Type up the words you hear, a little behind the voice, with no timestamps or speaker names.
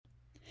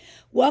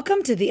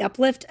Welcome to the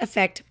Uplift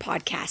Effect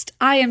podcast.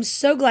 I am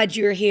so glad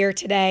you're here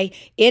today.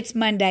 It's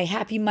Monday.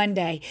 Happy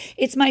Monday.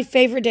 It's my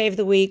favorite day of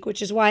the week,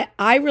 which is why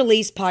I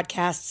release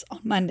podcasts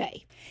on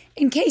Monday.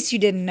 In case you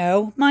didn't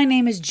know, my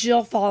name is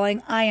Jill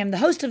Falling. I am the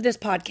host of this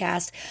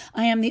podcast.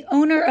 I am the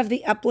owner of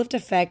the Uplift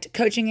Effect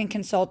Coaching and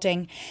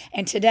Consulting.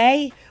 And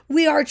today,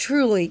 we are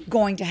truly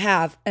going to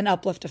have an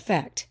uplift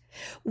effect.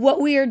 What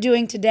we are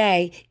doing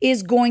today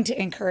is going to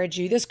encourage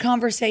you. This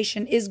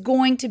conversation is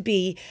going to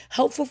be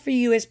helpful for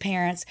you as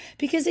parents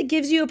because it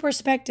gives you a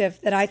perspective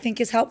that I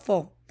think is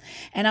helpful.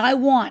 And I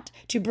want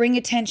to bring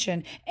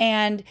attention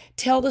and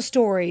tell the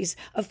stories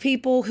of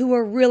people who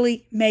are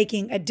really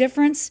making a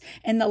difference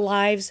in the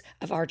lives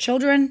of our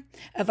children,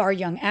 of our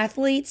young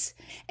athletes.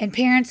 And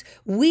parents,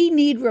 we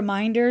need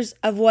reminders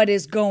of what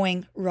is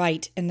going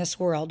right in this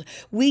world.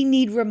 We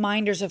need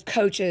reminders of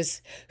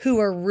coaches who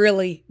are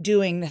really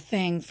doing the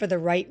thing for the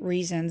right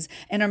reasons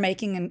and are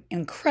making an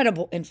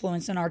incredible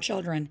influence on our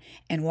children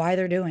and why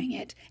they're doing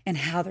it and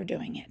how they're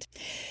doing it.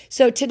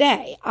 So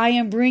today, I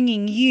am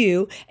bringing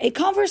you a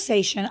conversation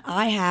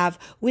I have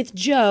with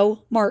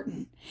Joe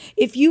Martin.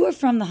 If you are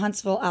from the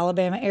Huntsville,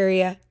 Alabama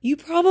area, you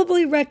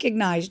probably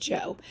recognize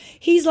Joe.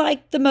 He's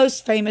like the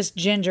most famous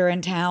ginger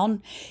in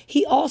town.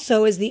 He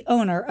also is the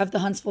owner of the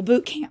Huntsville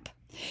Boot Camp.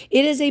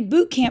 It is a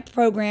boot camp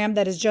program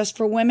that is just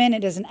for women.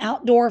 It is an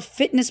outdoor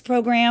fitness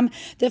program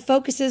that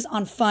focuses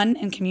on fun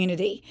and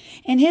community.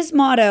 And his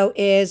motto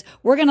is,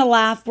 we're going to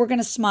laugh, we're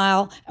going to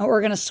smile, and we're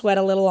going to sweat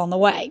a little on the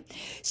way.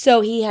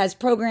 So he has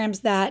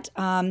programs that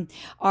start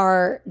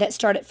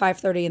at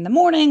 5:30 in the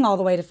morning all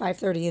the way to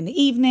 5:30 in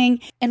the evening.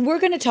 And we're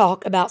going to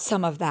talk about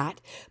some of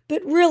that.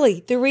 But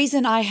really, the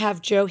reason I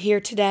have Joe here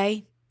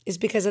today is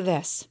because of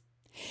this.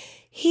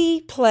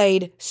 He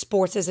played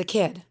sports as a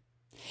kid.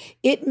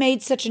 It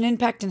made such an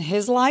impact in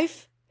his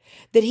life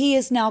that he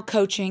is now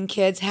coaching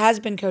kids, has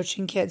been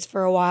coaching kids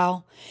for a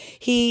while.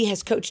 He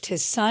has coached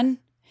his son.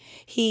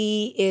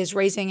 He is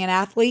raising an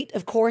athlete,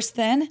 of course,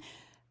 then,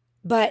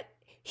 but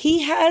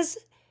he has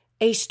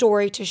a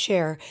story to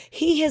share.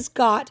 He has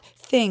got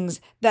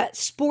things that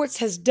sports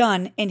has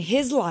done in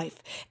his life,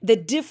 the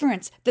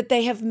difference that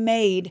they have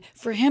made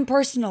for him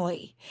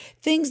personally,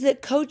 things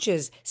that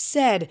coaches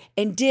said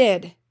and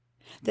did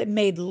that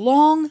made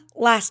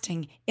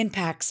long-lasting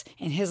impacts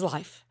in his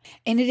life.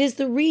 And it is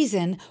the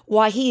reason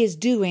why he is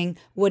doing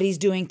what he's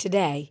doing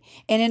today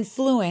and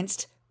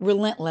influenced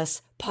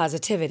relentless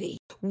positivity.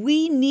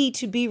 We need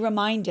to be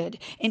reminded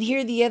and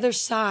hear the other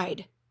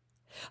side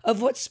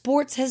of what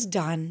sports has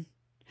done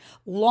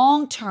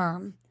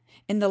long-term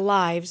in the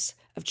lives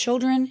of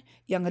children,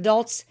 young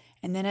adults,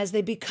 and then as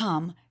they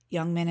become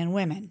young men and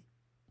women.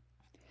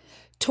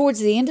 Towards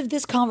the end of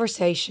this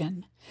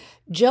conversation,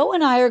 Joe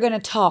and I are going to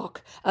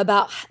talk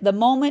about the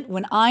moment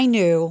when I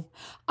knew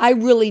I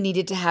really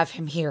needed to have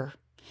him here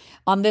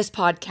on this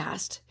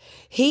podcast.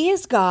 He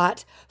has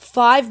got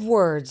 5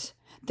 words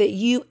that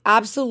you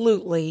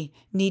absolutely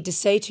need to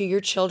say to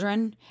your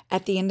children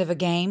at the end of a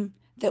game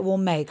that will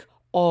make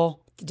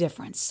all the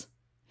difference.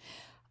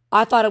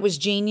 I thought it was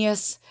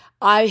genius.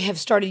 I have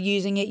started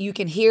using it. You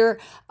can hear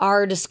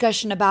our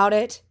discussion about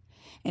it.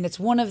 And it's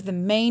one of the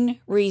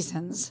main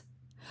reasons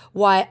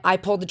why I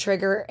pulled the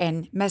trigger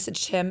and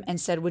messaged him and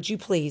said, would you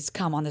please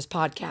come on this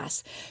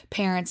podcast?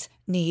 Parents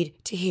need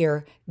to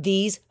hear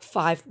these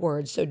 5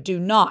 words. So do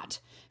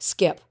not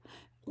skip.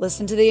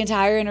 Listen to the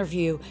entire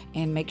interview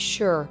and make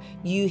sure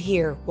you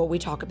hear what we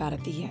talk about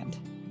at the end.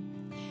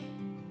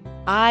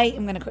 I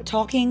am going to quit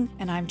talking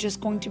and I'm just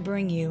going to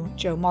bring you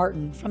Joe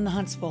Martin from the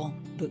Huntsville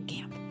Boot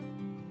Camp.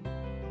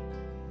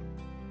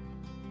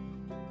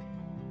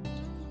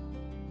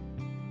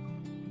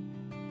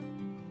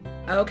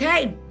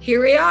 Okay,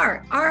 here we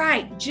are. All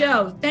right,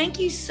 Joe, thank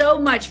you so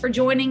much for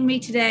joining me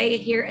today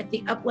here at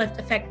the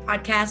Uplift Effect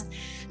podcast.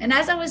 And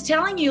as I was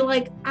telling you,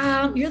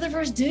 you're the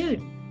first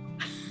dude.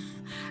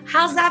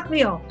 How's that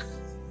feel?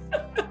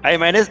 Hey,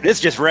 man,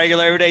 this just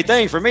regular everyday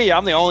thing for me.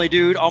 I'm the only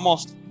dude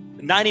almost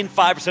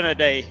 95% of the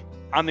day.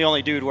 I'm the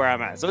only dude where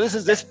I'm at. So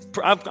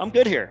I'm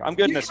good here. I'm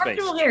good in this space.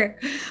 You're comfortable here.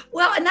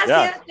 Well, and that's the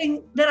other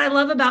thing that I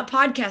love about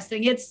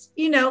podcasting.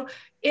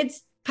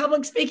 It's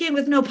public speaking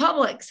with no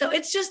public. So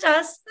it's just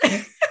us.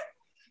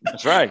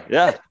 That's right.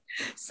 Yeah.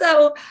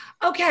 So,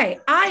 okay.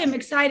 I am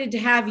excited to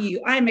have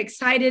you. I'm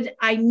excited.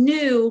 I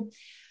knew,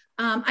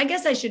 I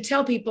guess I should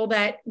tell people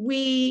that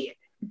we've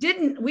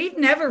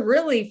never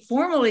really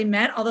formally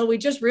met, although we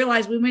just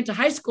realized we went to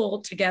high school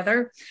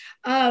together.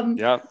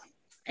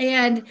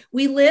 And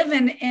we live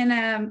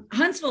in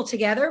Huntsville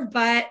together,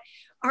 but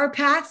our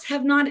paths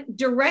have not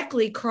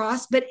directly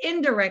crossed, but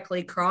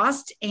indirectly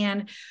crossed.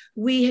 And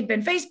we had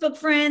been Facebook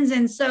friends.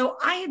 And so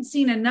I had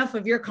seen enough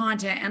of your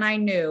content and I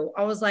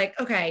was like,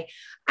 okay,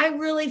 I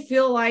really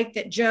feel like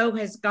that Joe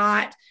has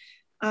got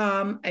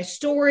a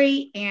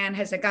story and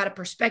has got a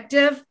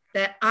perspective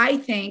that I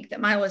think that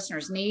my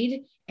listeners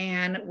need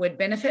and would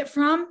benefit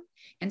from.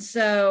 And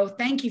so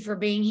thank you for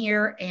being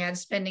here and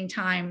spending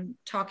time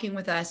talking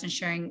with us and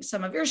sharing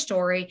some of your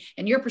story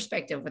and your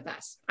perspective with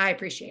us. I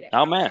appreciate it.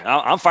 Oh man,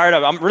 I'm fired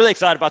up. I'm really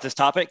excited about this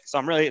topic.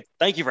 So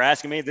thank you for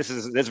asking me. This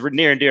is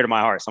near and dear to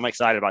my heart. So I'm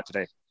excited about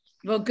today.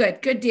 Well,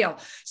 good deal.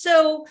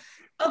 So,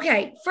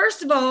 okay,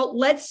 first of all,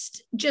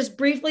 let's just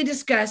briefly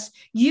discuss,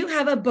 you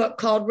have a book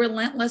called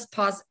Relentless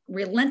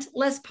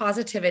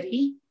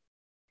Positivity.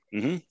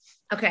 Mm-hmm.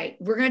 Okay,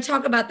 we're going to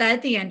talk about that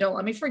at the end. Don't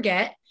let me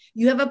forget.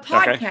 You have a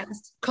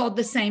podcast called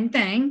The Same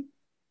Thing.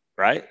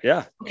 Right.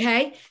 Yeah.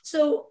 Okay.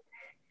 So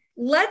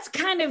let's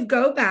kind of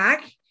go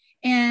back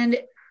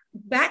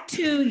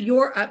to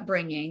your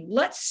upbringing.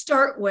 Let's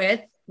start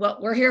with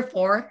what we're here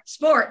for,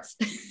 sports.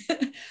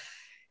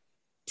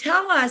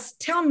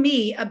 Tell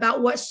me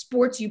about what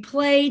sports you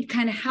played,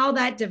 kind of how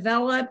that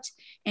developed,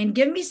 and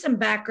give me some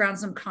background,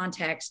 some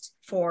context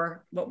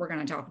for what we're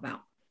going to talk about.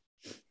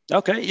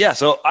 Okay. Yeah.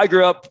 So I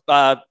grew up,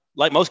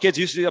 like most kids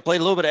used to do, I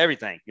played a little bit of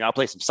everything. I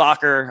played some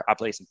soccer, I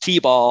played some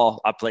t-ball,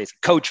 I played some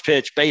coach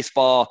pitch,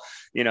 baseball,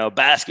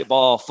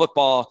 basketball,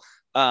 football.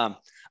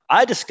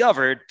 I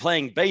discovered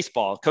playing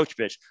baseball, coach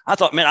pitch. I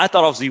thought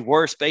I was the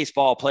worst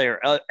baseball player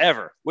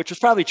ever, which was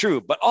probably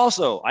true, but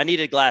also I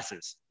needed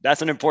glasses.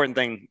 That's an important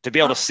thing, to be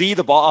able to see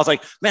the ball. I was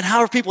like, man, how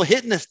are people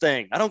hitting this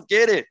thing? I don't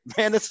get it,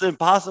 man. This is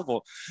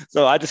impossible.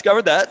 So I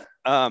discovered that.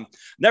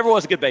 Never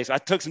was a good base. I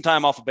took some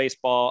time off of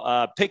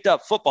baseball, picked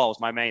up football was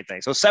my main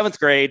thing. So 7th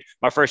grade,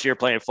 my first year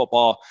playing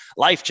football,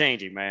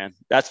 life-changing, man.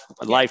 That's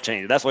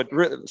life-changing. That's what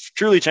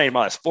truly changed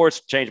my life.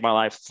 Sports changed my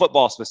life,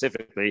 football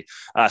specifically.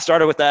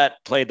 Started with that,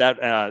 played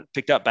that,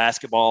 picked up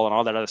basketball and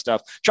all that other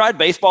stuff. Tried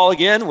baseball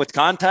again with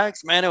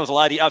contacts. Man, it was a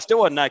lot. I still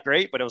wasn't that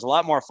great, but it was a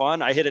lot more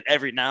fun. I hit it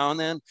every now and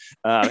then.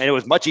 And it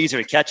was much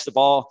easier to catch the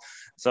ball.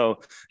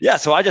 So, yeah,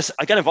 so I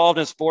got involved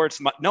in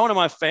sports. No one in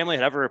my family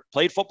had ever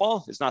played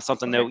football. It's not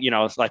something that,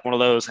 it's like one of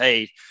those,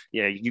 hey,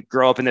 you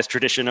grow up in this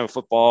tradition of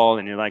football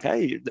and you're like,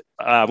 hey,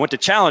 went to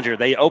Challenger.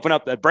 They opened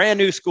up a brand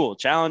new school,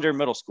 Challenger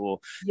Middle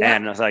School. Yeah.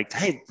 And I was like,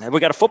 hey, we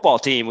got a football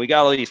team. We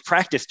got all these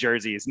practice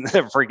jerseys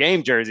for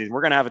game jerseys.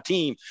 We're going to have a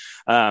team.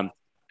 I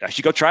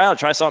should go try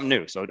something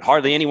new. So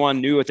hardly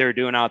anyone knew what they were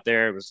doing out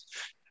there.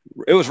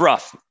 It was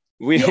rough.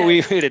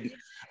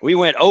 We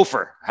went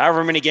over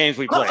however many games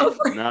we played.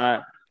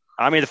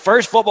 The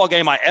first football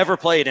game I ever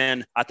played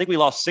in, I think we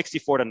lost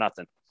 64-0.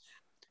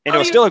 And it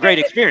was still a great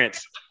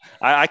experience.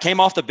 I came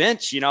off the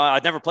bench,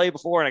 I'd never played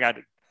before, and I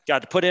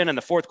got to put in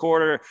the fourth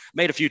quarter,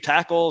 made a few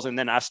tackles, and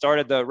then I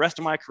started the rest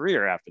of my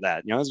career after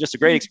that. It was just a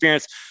great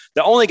experience.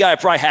 The only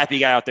probably happy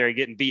guy out there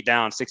getting beat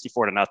down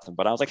 64-0.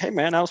 But I was like, hey,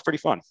 man, that was pretty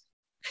fun.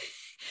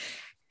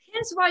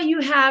 Hence why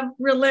you have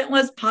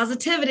relentless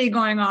positivity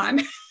going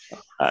on.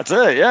 That's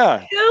it.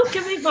 Yeah. Who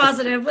can be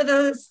positive with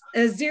a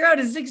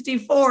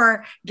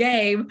 0-64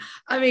 game?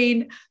 I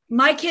mean,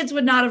 my kids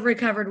would not have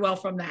recovered well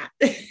from that.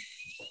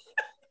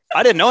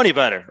 I didn't know any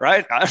better,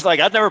 right? I was like,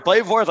 I'd never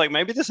played before. I was like,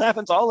 maybe this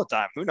happens all the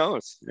time. Who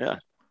knows? Yeah.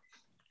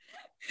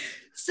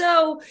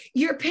 So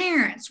your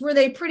parents, were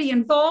they pretty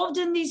involved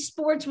in these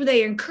sports? Were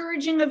they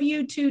encouraging of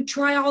you to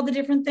try all the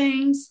different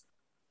things?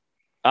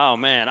 Oh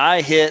man,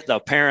 I hit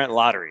the parent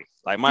lottery.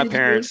 Like my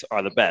parents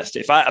are the best.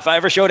 If I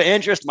ever showed an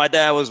interest, my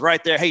dad was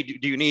right there. Hey,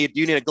 do you need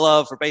a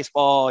glove for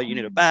baseball? You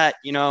need a bat,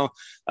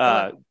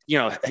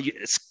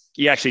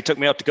 he actually took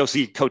me up to go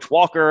see Coach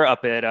Walker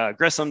up at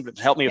Grissom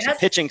to help me with some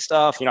pitching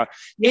stuff.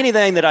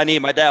 Anything that I need,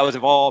 my dad was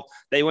involved.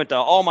 They went to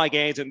all my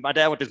games, and my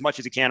dad went as much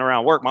as he can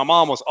around work. My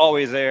mom was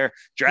always there,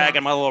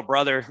 dragging my little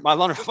brother. My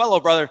little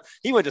brother,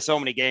 he went to so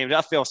many games.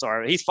 I feel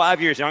sorry. He's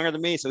 5 years younger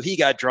than me, so he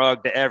got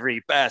drugged to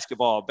every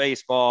basketball,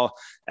 baseball.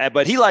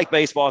 But he liked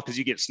baseball because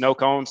you get snow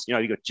cones.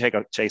 You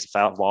go chase a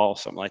foul ball,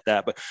 something like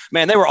that. But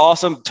man, they were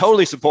awesome,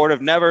 totally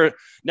supportive. Never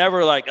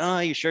like, oh,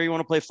 you sure you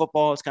want to play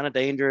football? It's kind of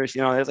dangerous.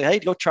 They was like, hey,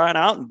 go try it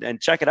out and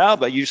check it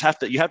out. But you just have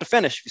to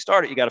finish. If you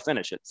start it, you got to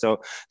finish it.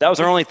 So that was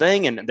our only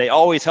thing, and they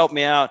always helped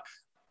me out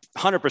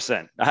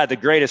 100%. I had the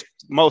greatest,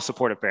 most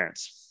supportive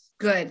parents.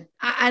 Good.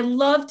 I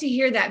love to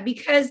hear that,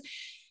 because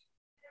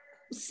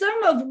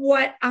some of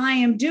what I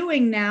am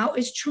doing now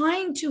is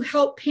trying to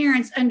help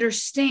parents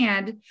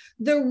understand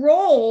the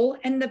role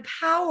and the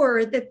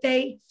power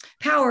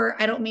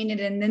I don't mean it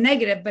in the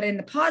negative, but in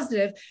the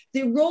positive,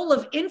 the role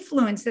of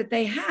influence that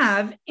they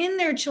have in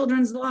their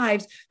children's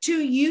lives to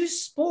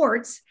use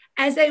sports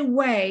as a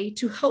way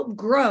to help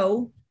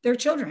grow their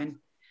children.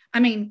 I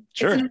mean,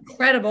 Sure. It's an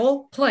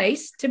incredible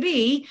place to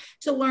be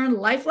to learn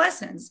life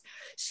lessons.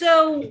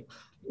 So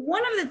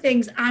one of the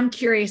things I'm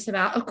curious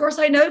about, of course,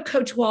 I know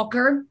Coach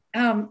Walker.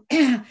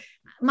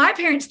 My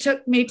parents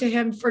took me to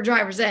him for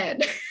driver's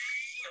ed.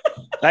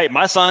 Hey,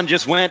 my son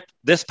just went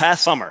this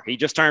past summer. He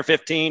just turned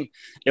 15.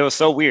 It was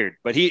so weird,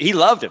 but he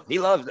loved him. He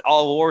loved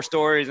all the war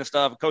stories and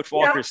stuff. Coach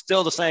Walker is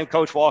still the same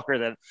Coach Walker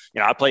that,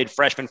 I played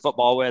freshman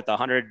football with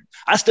 100.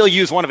 I still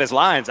use one of his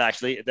lines,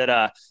 actually,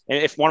 that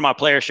if one of my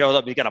players shows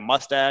up, he's got a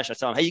mustache. I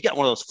tell him, hey, you got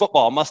one of those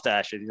football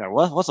mustaches. He's like,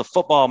 what's a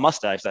football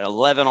mustache? Like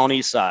 11 on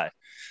each side.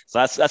 So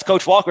that's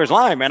Coach Walker's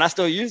line, man. I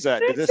still use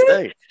that to this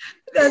day.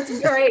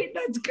 That's great.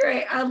 That's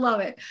great. I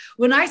love it.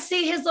 When I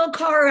see his little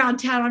car around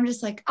town, I'm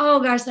just like, oh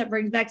gosh, that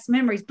brings back some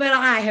memories. But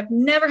I have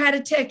never had a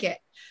ticket.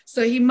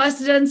 So he must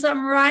have done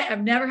something right.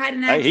 I've never had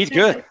an accident. Hey, he's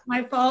good. It's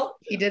my fault.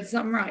 He did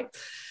something right.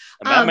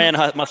 That man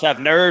must have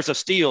nerves of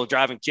steel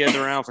driving kids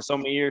around for so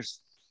many years.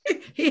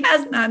 He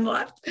has none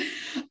left.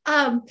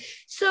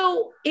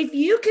 So if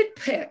you could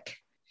pick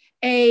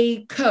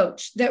a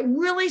coach that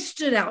really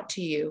stood out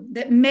to you,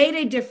 that made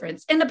a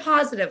difference in a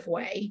positive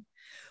way,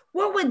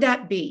 what would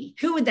that be?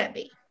 Who would that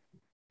be?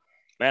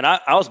 Man,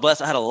 I was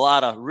blessed. I had a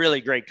lot of really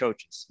great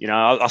coaches. You know,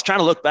 I was trying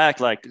to look back,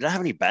 like, did I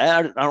have any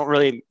bad? I don't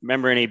really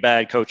remember any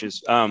bad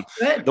coaches.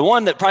 The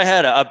one that probably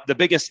had the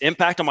biggest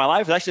impact on my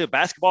life was actually a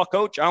basketball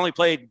coach. I only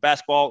played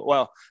basketball.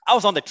 Well, I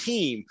was on the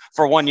team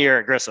for 1 year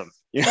at Grissom,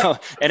 you know,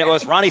 and it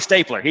was Ronnie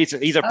Stapler. He's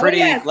a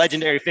pretty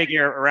legendary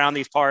figure around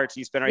these parts.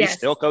 He's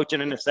still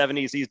coaching in the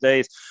 70s these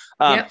days.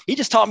 He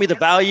just taught me the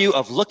value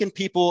of looking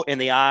people in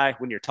the eye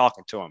when you're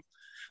talking to them,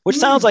 which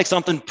sounds like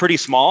something pretty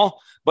small.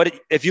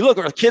 But if you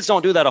look, kids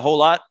don't do that a whole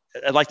lot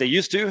like they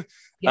used to.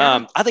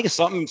 I think it's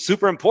something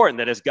super important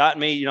that has gotten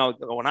me, you know,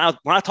 when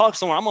I talk to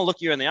someone, I'm going to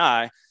look you in the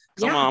eye.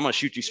 I'm going to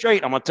shoot you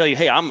straight. I'm going to tell you,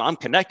 hey, I'm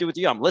connected with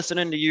you. I'm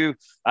listening to you.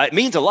 It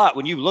means a lot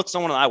when you look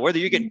someone in the eye, whether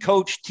you're getting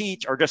coached,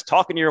 teach, or just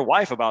talking to your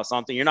wife about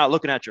something. You're not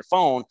looking at your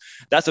phone.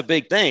 That's a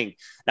big thing.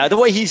 Now, the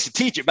way he used to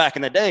teach it back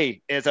in the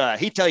day is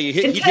he'd tell you,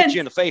 he'd hit you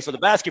in the face with a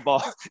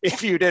basketball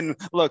if you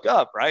didn't look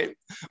up, right?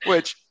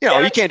 Which, you know,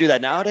 you can't do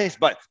that nowadays.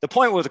 But the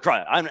point was,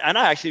 and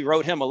I actually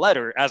wrote him a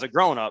letter as a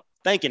grown-up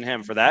thanking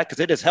him for that, because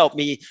it has helped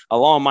me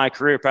along my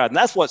career path. And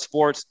that's what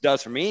sports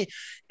does for me,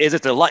 is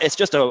it's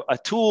just a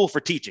tool for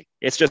teaching.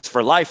 It's just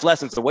for life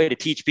lessons, a way to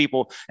teach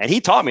people. And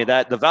he taught me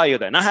that, the value of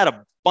that. And I had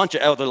a bunch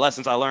of other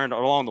lessons I learned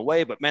along the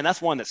way, but man,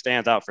 that's one that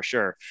stands out for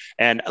sure.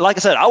 And like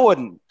I said, I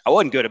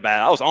wasn't good at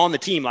bad. I was on the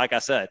team. Like I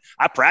said,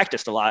 I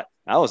practiced a lot.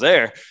 I was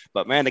there,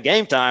 but man, the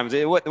game times,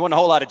 there wasn't a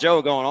whole lot of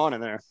Joe going on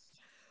in there.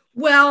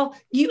 Well,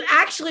 you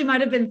actually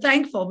might've been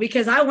thankful,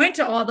 because I went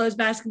to all those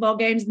basketball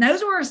games, and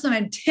those were some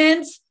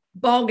intense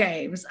ball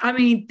games. I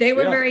mean, they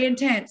were very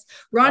intense.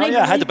 Ronnie,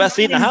 I had the best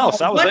seat in the house.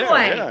 I was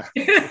there.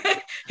 Yeah.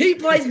 He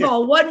plays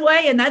ball one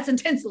way, and that's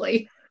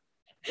intensely.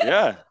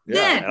 Yeah.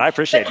 And I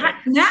appreciate it.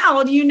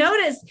 Now, do you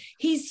notice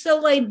he's so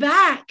laid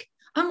back?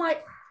 I'm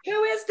like,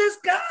 who is this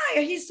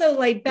guy? He's so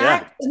laid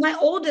back. Yeah. My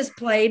oldest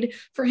played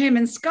for him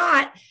and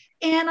Scott,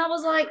 and I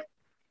was like,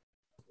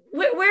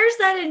 where's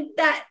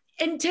that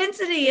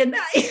intensity and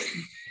that?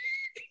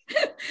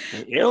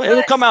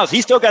 It'll come out.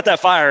 He's still got that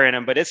fire in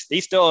him, but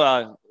he's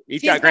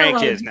got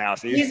grandkids now.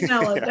 So he's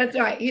mellowed. That's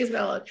right. He's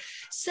mellowed.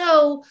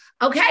 So,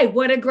 okay.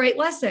 What a great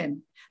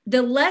lesson.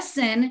 The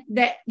lesson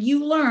that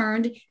you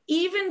learned,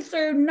 even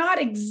through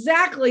not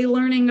exactly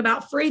learning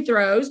about free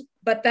throws,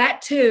 but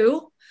that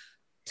too,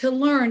 to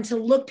learn to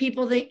look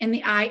people in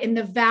the eye, and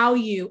the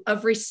value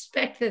of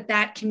respect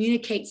that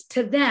communicates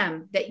to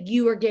them, that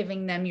you are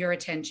giving them your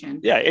attention.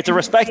 Yeah, it's a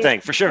respect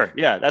thing for sure.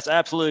 Yeah, that's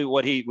absolutely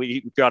what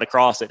he got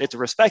across it. It's a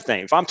respect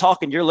thing. If I'm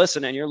talking, you're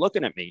listening, you're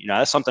looking at me. You know,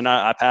 that's something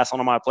I pass on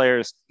to my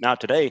players now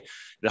today.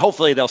 That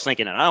hopefully they'll sink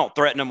in it. I don't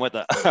threaten them with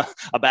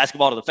a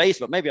basketball to the face,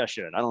 but maybe I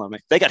should. I don't know.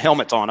 They got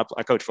helmets on.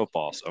 I coach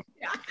football, so.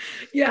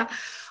 Yeah.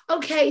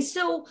 Okay,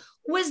 so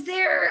was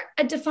there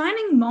a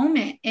defining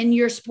moment in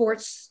your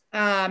sports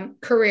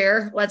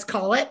career, let's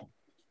call it,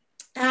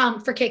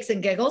 for kicks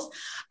and giggles?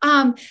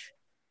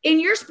 In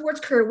your sports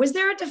career, was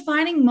there a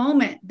defining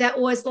moment that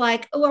was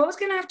like, oh, I was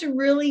going to have to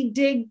really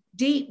dig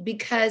deep,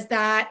 because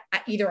that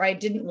either I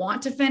didn't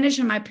want to finish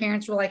and my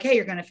parents were like, hey,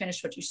 you're going to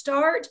finish what you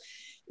start?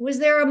 Was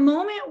there a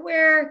moment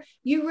where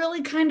you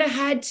really kind of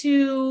had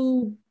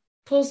to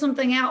pull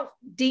something out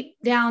deep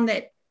down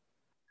that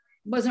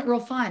wasn't real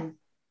fun?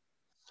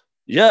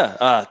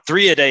 Yeah,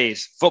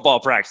 3-a-days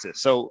football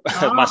practice. So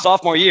my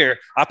sophomore year,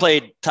 I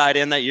played tight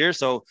end that year.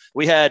 So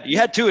you had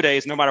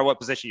 2-a-days no matter what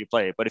position you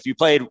played. But if you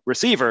played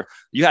receiver,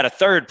 you had a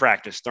third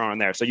practice thrown in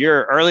there. So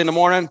you're early in the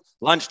morning,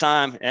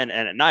 lunchtime, and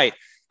at night.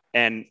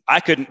 And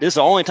this is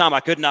the only time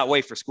I could not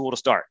wait for school to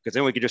start, because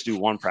then we could just do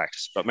one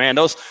practice. But man,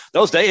 those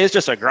days, it's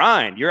just a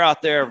grind. You're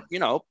out there,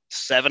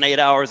 7-8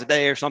 hours a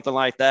day or something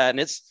like that. And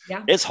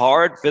it's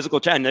hard physical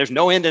challenge. There's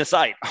no end in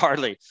sight,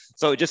 hardly.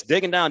 So just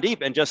digging down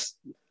deep and just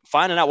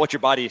finding out what your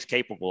body is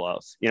capable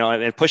of,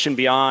 and pushing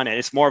beyond. And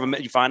it's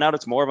you find out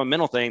it's more of a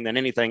mental thing than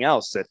anything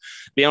else, that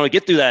being able to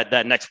get through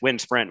that next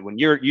wind sprint when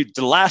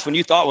the last one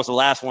you thought was the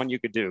last one you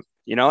could do,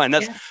 and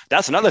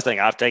that's another thing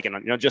I've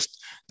taken,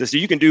 just this,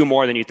 you can do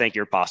more than you think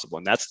you're possible.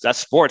 And that's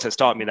sports has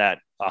taught me that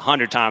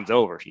 100 times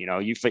over.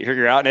 You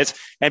figure out,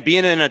 and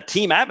being in a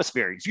team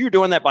atmosphere, if you're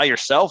doing that by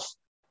yourself,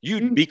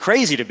 you'd be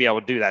crazy to be able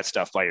to do that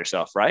stuff by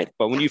yourself, right?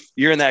 But when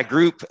you're in that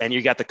group and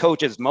you got the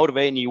coaches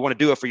motivating you, want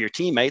to do it for your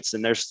teammates,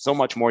 and there's so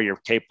much more you're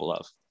capable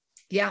of.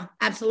 Yeah,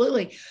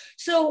 absolutely.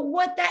 So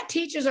what that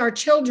teaches our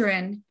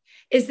children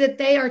is that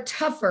they are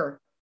tougher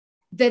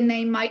than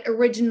they might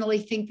originally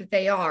think that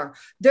they are.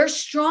 They're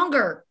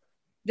stronger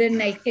than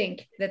they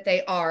think that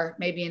they are,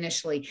 maybe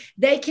initially.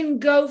 They can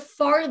go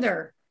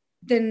farther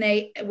than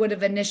they would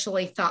have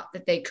initially thought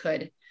that they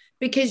could.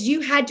 because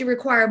you had to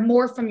require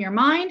more from your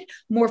mind,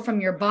 more from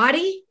your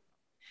body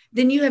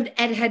than you had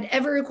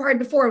ever required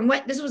before. And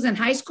this was in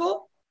high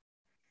school?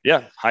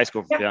 Yeah, high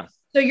school. Yeah.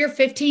 So you're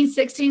 15,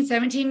 16,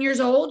 17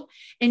 years old,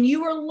 and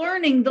you are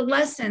learning the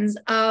lessons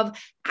of,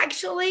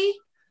 actually,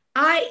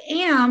 I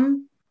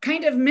am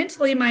kind of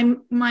mentally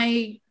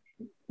my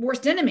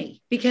worst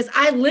enemy, because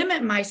I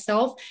limit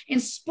myself,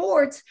 and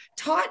sports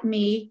taught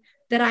me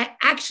that I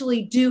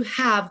actually do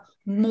have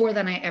more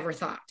than I ever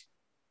thought.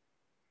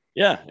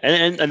 Yeah.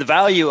 And the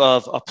value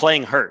of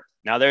playing hurt.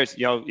 Now there's, if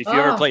you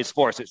ever played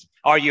sports, it's,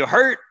 are you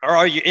hurt or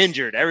are you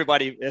injured?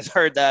 Everybody has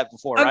heard that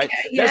before, right?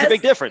 Yes. There's a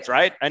big difference,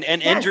 right? And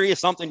injury is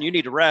something you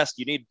need to rest.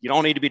 You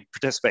don't need to be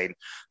participating.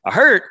 A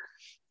hurt,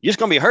 you're just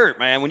going to be hurt,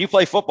 man. When you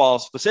play football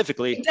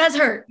specifically, it does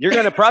hurt. You're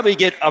going to probably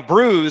get a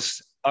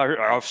bruise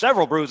or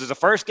several bruises the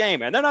first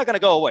game, and they're not going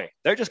to go away.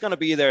 They're just going to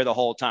be there the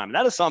whole time. And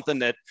that is something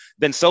that's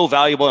been so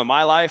valuable in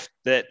my life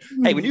that,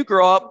 hey, when you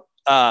grow up,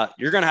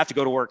 you're going to have to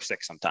go to work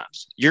sick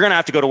sometimes. You're going to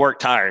have to go to work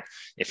tired.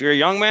 If you're a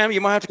young man,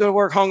 you might have to go to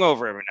work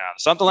hungover every now and then,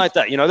 something like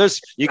that.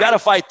 You got to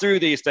fight through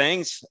these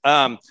things.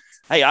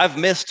 Hey, I've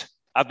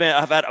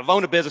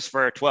owned a business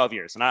for 12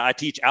 years, and I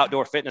teach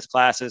outdoor fitness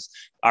classes.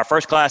 Our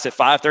first class at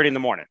 5:30 in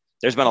the morning.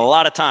 There's been a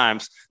lot of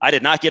times I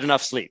did not get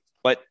enough sleep,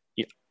 but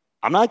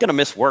I'm not going to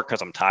miss work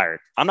because I'm tired.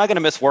 I'm not going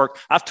to miss work.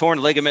 I've torn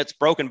ligaments,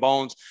 broken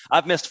bones.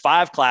 I've missed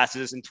 5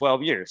 classes in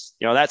 12 years.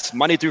 That's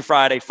Monday through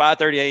Friday,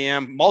 5:30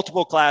 a.m.,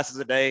 multiple classes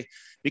a day,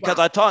 because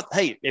I taught,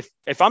 hey,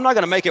 if I'm not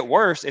going to make it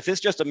worse, if it's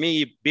just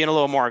me being a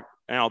little more,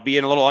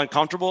 being a little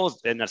uncomfortable,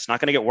 and that's not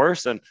going to get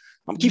worse, then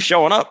I'm gonna keep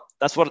showing up.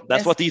 That's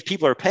what these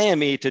people are paying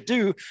me to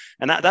do.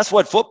 And that's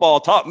what football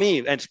taught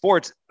me, and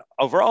sports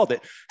overall,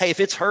 that, hey, if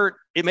it's hurt,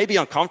 it may be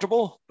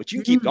uncomfortable, but you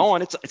can keep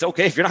going. It's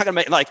okay. If you're not going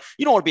to make,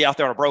 you don't want to be out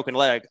there on a broken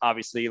leg,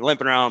 obviously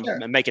limping around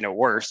and making it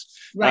worse.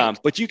 Right.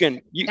 But you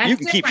can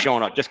keep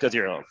showing up just because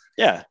you're,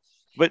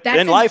 but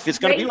in life, it's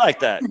going to be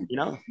like that,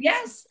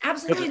 Yes,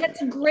 absolutely.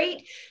 That's a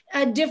great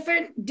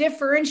different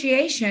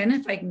differentiation,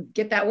 if I can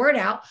get that word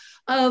out,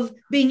 of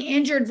being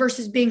injured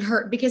versus being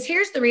hurt. Because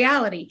here's the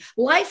reality.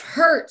 Life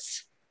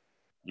hurts.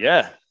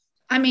 Yeah.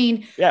 I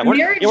mean,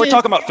 we're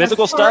talking about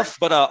physical stuff,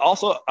 but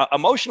also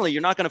emotionally,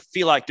 you're not going to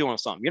feel like doing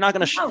something. You're not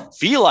going to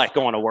feel like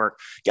going to work.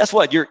 Guess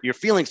what? Your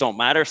feelings don't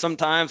matter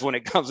sometimes when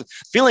it comes.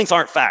 Feelings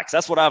aren't facts.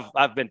 That's what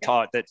I've been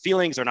taught, that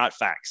feelings are not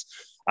facts.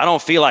 I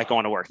don't feel like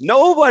going to work.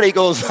 Nobody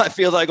feels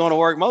like going to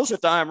work most of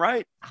the time,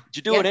 right? But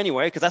you do it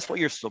anyway, because that's what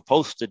you're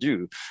supposed to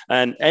do.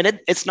 And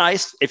it's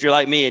nice if you're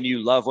like me and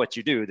you love what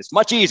you do. It's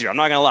much easier. I'm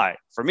not going to lie.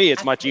 For me,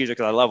 it's much easier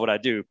because I love what I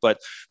do. But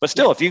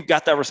still, if you've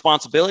got that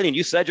responsibility and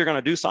you said you're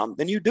going to do something,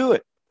 then you do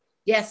it.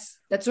 Yes,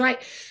 that's right.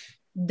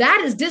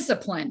 That is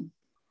discipline.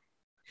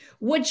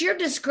 What you're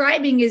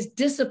describing is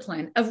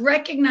discipline of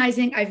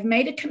recognizing I've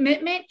made a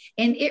commitment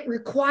and it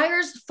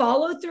requires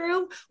follow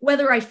through,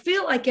 whether I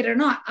feel like it or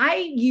not. I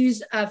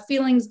use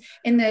feelings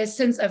in the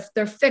sense of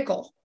they're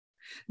fickle.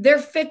 They're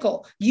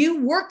fickle.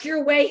 You work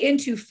your way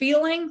into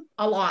feeling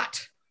a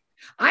lot.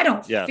 I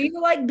don't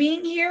feel like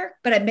being here,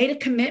 but I made a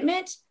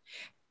commitment.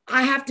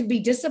 I have to be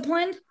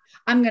disciplined.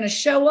 I'm going to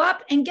show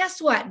up. And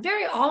guess what?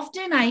 Very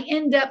often I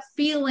end up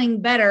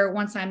feeling better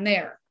once I'm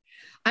there.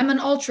 I'm an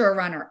ultra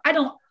runner. I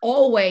don't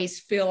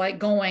always feel like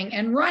going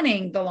and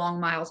running the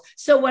long miles.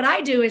 So what I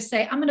do is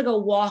say, I'm going to go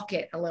walk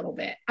it a little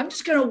bit. I'm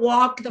just going to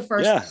walk the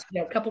first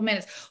couple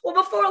minutes. Well,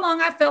 before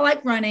long, I felt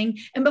like running.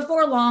 And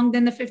before long,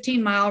 then the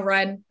 15-mile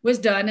run was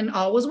done and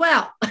all was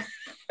well.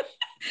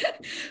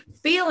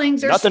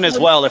 Feelings are nothing as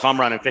well if I'm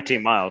running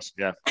 15 miles.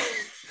 Yeah.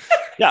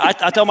 Yeah,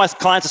 I tell my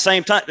clients the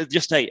same time,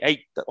 just,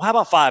 hey, how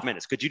about 5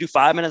 minutes? Could you do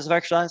 5 minutes of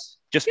exercise?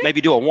 Just maybe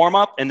do a warm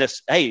up and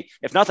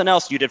if nothing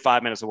else, you did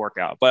 5 minutes of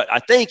workout. But I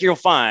think you'll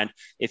find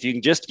if you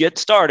can just get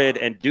started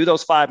and do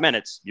those 5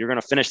 minutes, you're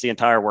going to finish the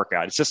entire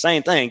workout. It's the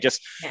same thing,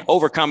 just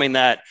overcoming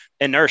that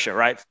inertia,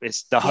 right?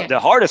 It's the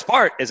hardest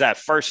part is that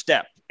first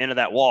step into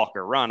that walk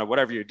or run or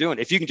whatever you're doing.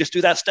 If you can just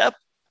do that step,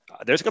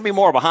 there's going to be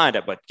more behind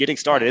it, but getting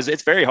started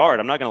it's very hard.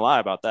 I'm not going to lie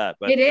about that,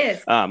 but it is.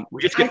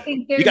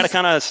 You got to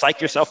kind of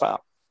psych yourself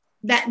out.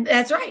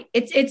 That's right.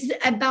 It's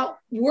about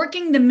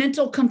working the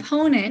mental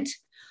component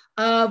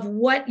of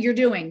what you're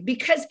doing,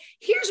 because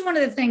here's one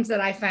of the things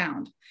that I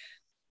found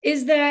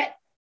is that,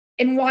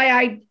 and why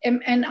I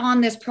am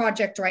on this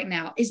project right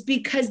now, is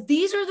because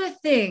these are the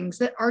things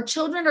that our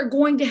children are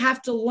going to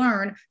have to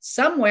learn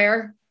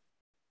somewhere.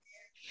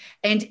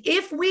 And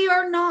if we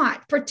are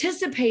not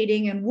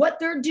participating in what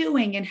they're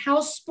doing and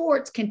how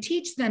sports can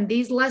teach them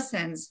these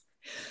lessons,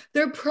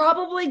 they're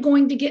probably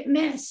going to get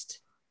missed.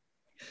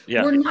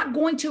 Yeah. We're not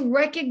going to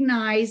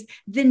recognize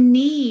the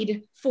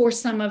need for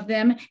some of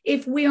them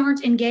if we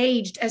aren't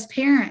engaged as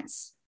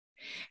parents.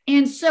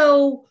 And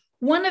so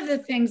one of the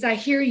things I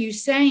hear you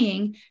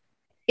saying,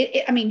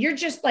 you're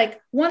just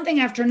like one thing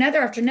after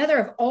another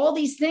of all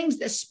these things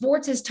that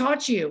sports has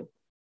taught you.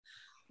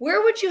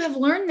 Where would you have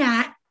learned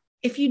that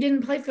if you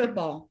didn't play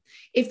football,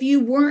 if you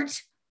weren't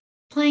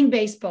playing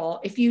baseball,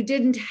 if you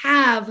didn't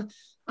have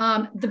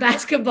the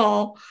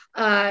basketball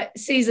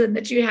season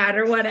that you had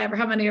or whatever,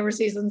 how many ever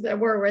seasons there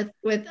were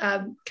with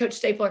Coach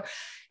Stapler?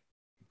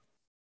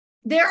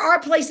 there are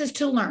places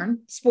to learn.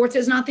 Sports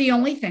is not the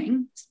only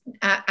thing.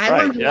 I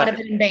learned a lot of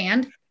it in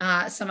band,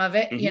 some of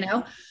it,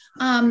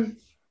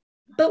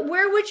 but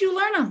where would you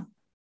learn them?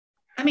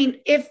 I mean,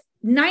 if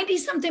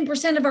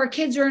 90-something% of our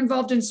kids are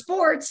involved in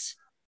sports,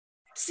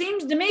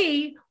 seems to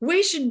me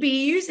we should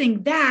be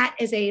using that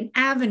as an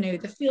avenue.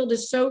 The field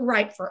is so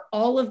ripe for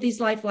all of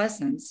these life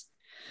lessons.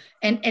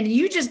 And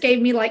you just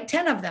gave me like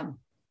 10 of them.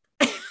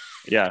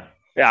 Yeah.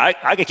 Yeah,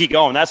 I could keep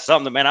going. That's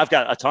something, man. I've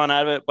got a ton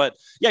out of it. But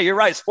yeah, you're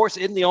right. Sports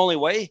isn't the only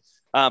way.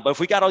 But if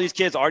we got all these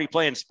kids already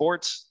playing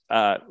sports, we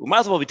might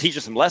as well be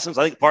teaching some lessons.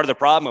 I think part of the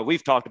problem, and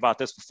we've talked about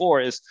this before,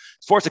 is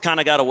sports have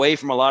kind of got away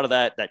from a lot of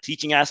that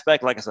teaching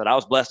aspect. Like I said, I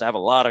was blessed to have a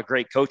lot of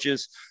great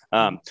coaches.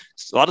 A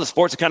lot of the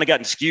sports have kind of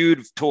gotten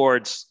skewed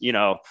towards,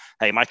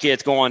 hey, my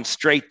kid's going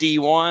straight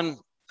D1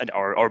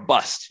 or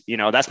bust.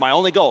 That's my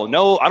only goal.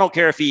 No, I don't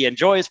care if he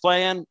enjoys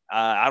playing.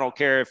 I don't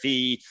care if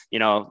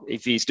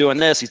if he's doing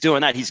this, he's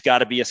doing that. He's got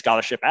to be a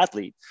scholarship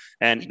athlete.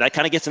 And that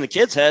kind of gets in the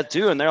kids' head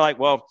too. And they're like,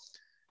 well,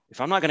 if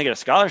I'm not going to get a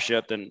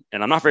scholarship, and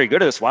I'm not very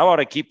good at this, why would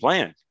I keep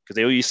playing?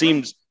 Because you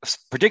seem,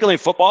 particularly in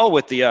football,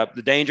 with the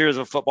dangers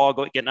of football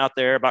getting out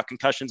there about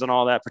concussions and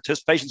all that,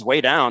 participation's way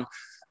down.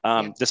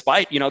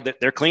 Despite,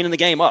 they're cleaning the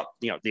game up.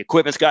 The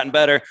equipment's gotten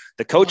better.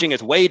 The coaching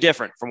is way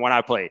different from when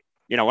I played.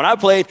 When I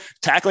played,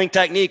 tackling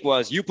technique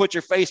was you put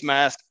your face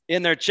mask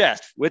in their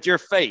chest with your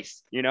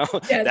face. Yes.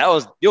 That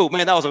was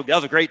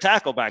a great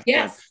tackle back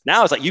then.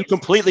 Now it's like you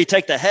completely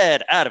take the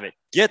head out of it.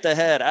 Get the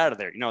head out of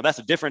there. That's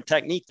a different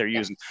technique they're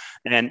using.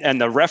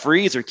 And the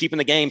referees are keeping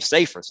the game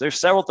safer. So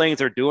there's several things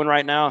they're doing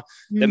right now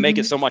that make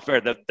it so much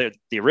better.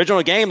 The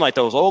original game, like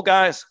those old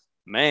guys,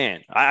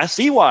 man, I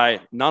see why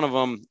none of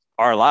them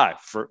are alive.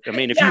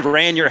 If you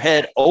ran your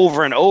head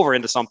over and over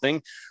into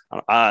something,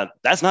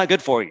 that's not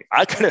good for you.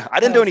 I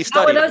didn't do any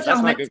study. That's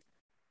not good.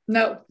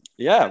 No.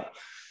 Yeah.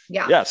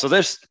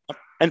 So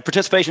and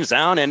participation is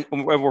down, and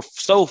we're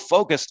so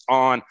focused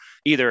on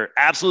either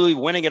absolutely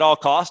winning at all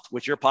costs,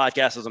 which your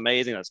podcast is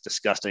amazing. That's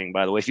disgusting,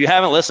 by the way. If you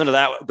haven't listened to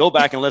that, go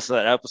back and listen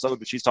to that episode,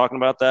 but she's talking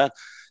about that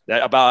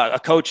about a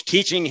coach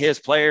teaching his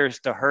players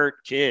to hurt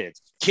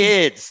kids.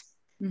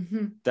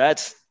 Mm-hmm.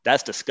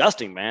 That's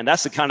disgusting, man.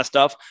 That's the kind of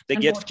stuff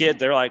that gets kids.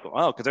 They're like,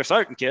 well, because there's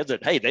certain kids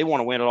that, hey, they want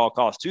to win at all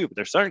costs too. But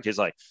there's certain kids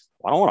like,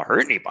 well, I don't want to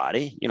hurt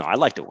anybody. I'd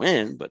like to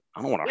win, but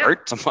I don't want to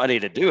hurt somebody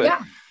to do it.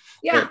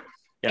 Yeah.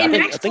 I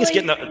think it's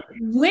getting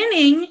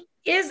winning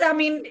is,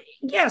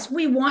 yes,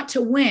 we want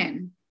to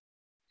win.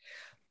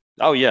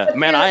 Oh yeah, but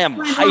man, I am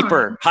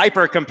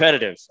hyper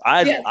competitive.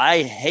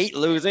 I hate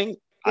losing.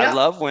 I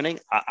love winning.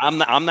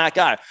 I'm that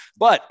guy,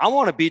 but I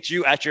want to beat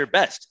you at your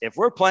best. If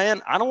we're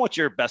playing, I don't want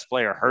your best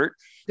player hurt.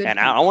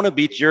 I want to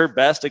beat your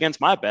best against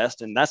my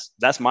best. And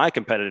that's my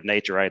competitive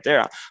nature right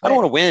there. I don't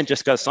want to win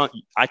just because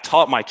I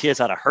taught my kids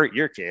how to hurt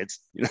your kids.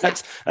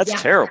 That's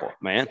terrible,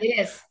 man. It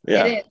is.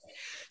 Yeah. It is.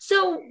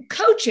 So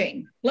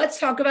coaching, let's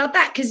talk about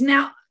that. Because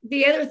now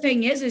the other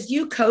thing is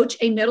you coach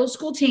a middle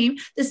school team,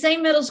 the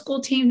same middle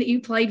school team that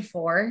you played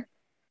for.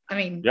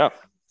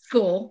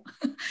 School.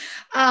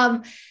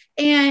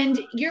 And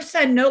your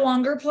son no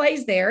longer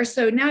plays there.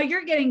 So now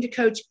you're getting to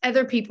coach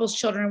other people's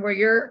children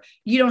where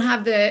you don't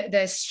have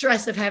the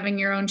stress of having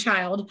your own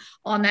child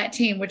on that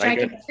team, which I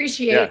can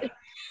appreciate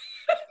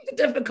the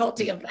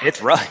difficulty of that.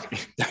 It's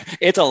right.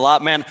 It's a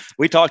lot, man.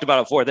 We talked about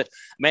it before that,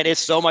 man, it's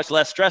so much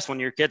less stress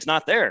when your kid's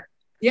not there.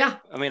 Yeah.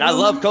 I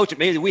love coaching.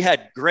 Maybe we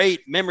had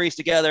great memories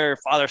together,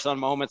 father-son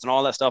moments and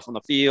all that stuff on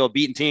the field,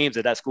 beating teams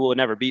that school had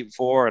never beat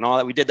before and all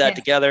that. We did that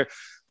together.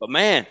 But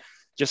man,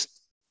 just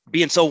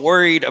being so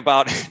worried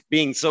about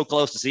being so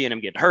close to seeing him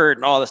get hurt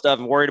and all that stuff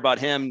and worried about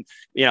him,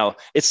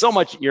 it's so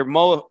much,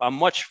 I'm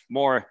much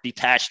more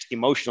detached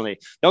emotionally.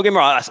 Don't get me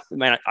wrong,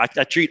 man, I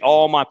treat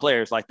all my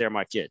players like they're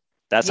my kid.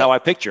 That's how I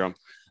picture them.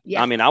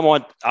 Yeah.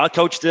 I'll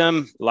coach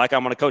them like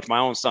I'm going to coach my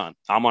own son.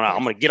 I'm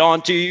going to get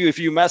on to you if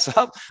you mess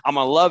up. I'm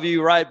going to love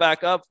you right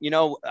back up.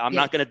 I'm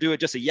not going to do it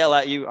just to yell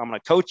at you. I'm going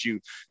to coach you.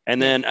 And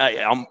then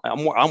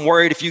I'm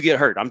worried if you get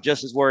hurt. I'm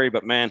just as worried,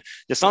 but man,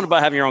 there's something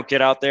about having your own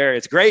kid out there.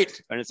 It's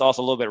great. And it's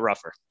also a little bit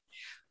rougher.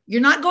 You're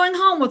not going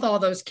home with all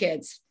those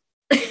kids.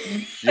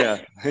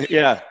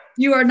 Yeah.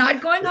 You are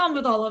not going home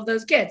with all of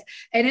those kids.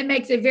 And it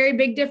makes a very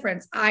big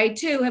difference. I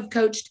too have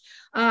coached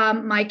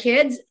my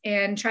kids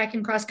in track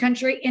and cross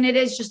country, and it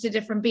is just a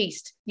different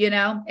beast.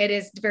 It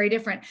is very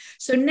different.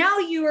 So now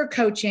you are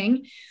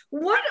coaching.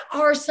 What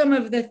are some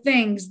of the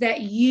things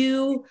that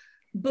you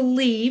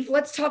believe?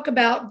 Let's talk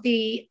about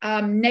the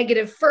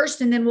negative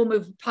first, and then we'll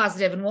move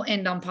positive and we'll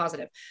end on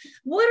positive.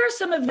 What are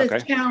some of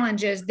the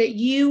challenges that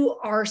you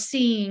are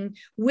seeing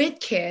with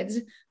kids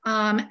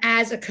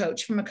as a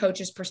coach, from a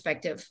coach's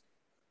perspective?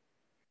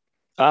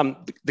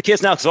 The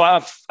kids now, so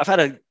I've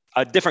had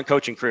a different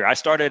coaching career. I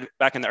started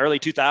back in the early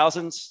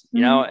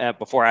 2000s,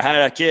 before I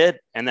had a kid,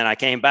 and then I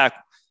came back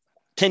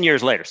 10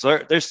 years later. So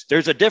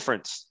there's a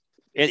difference,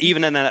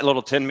 even in that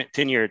little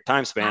 10-year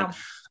time span.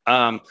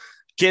 Wow.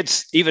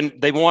 Kids, even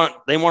they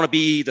want to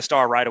be the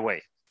star right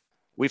away.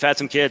 We've had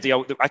some kids,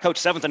 I coach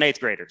 7th and 8th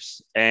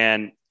graders,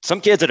 and some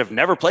kids that have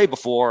never played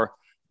before,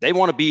 they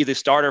want to be the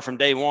starter from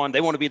day one.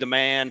 They want to be the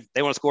man.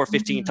 They want to score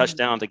 15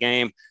 touchdowns a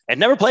game and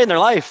never played in their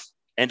life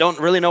and don't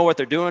really know what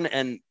they're doing.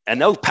 And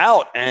they'll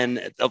pout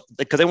and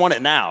because they want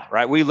it now,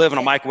 right? We live in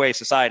a microwave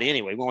society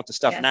anyway. We want the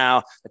stuff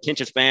now.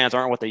 Attention spans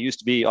aren't what they used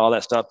to be, all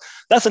that stuff.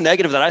 That's a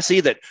negative that I see,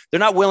 that they're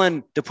not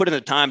willing to put in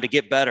the time to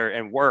get better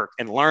and work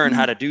and learn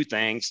how to do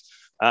things.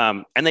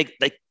 And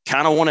they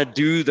kind of want to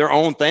do their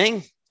own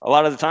thing a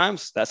lot of the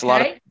times. That's a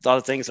lot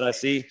of things that I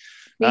see.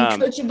 Being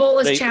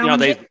coachable is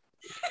challenging.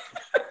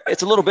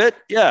 It's a little bit,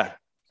 yeah.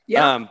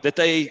 That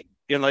they,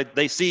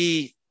 they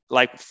see,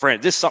 like,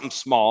 friend, this is something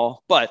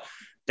small, but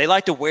they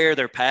like to wear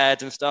their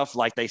pads and stuff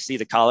like they see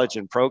the college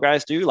and pro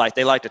guys do. Like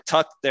they like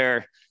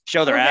to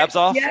show their abs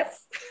off,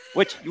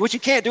 which you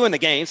can't do in the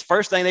games.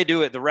 First thing they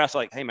do, the refs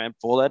like, hey man,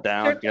 pull that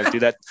down. You guys do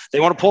that. They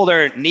want to pull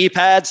their knee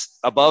pads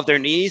above their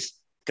knees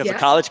because the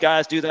college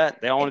guys do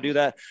that. They all want to do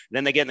that. And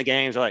then they get in the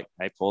games, they're like,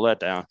 hey, pull that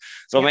down.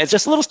 So man, it's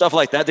just little stuff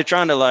like that. They're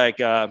trying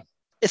to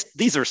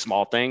these are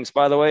small things,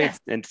 by the way,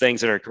 and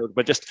things that are,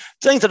 but just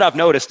things that I've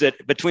noticed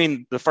that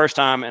between the first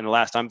time and the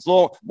last time, it's a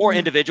little more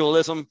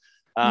individualism,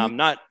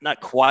 not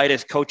quite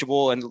as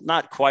coachable and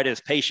not quite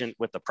as patient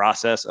with the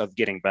process of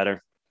getting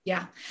better.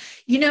 Yeah.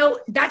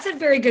 That's a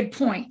very good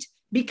point,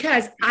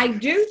 because I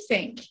do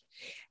think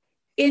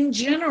in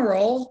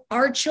general,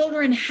 our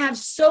children have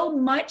so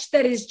much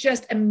that is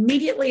just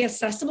immediately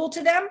accessible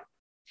to them.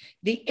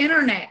 The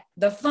internet,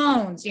 the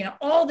phones,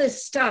 all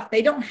this stuff,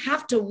 they don't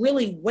have to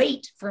really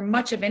wait for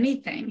much of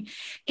anything.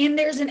 And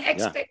there's an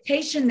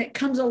expectation that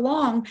comes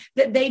along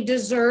that they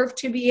deserve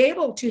to be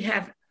able to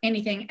have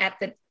anything at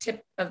the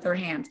tip of their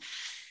hands.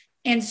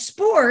 And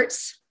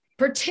sports,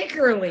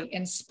 particularly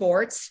in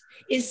sports,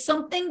 is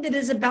something that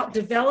is about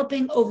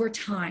developing over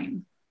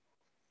time.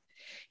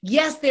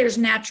 Yes, there's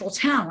natural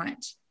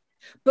talent,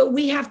 but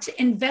we have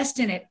to invest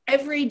in it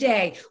every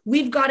day.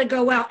 We've got to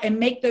go out and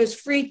make those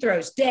free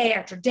throws day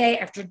after day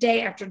after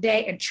day after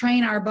day and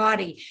train our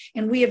body.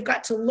 And we have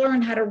got to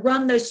learn how to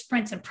run those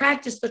sprints and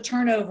practice the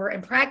turnover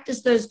and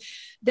practice the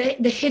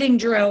hitting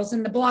drills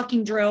and the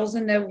blocking drills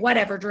and the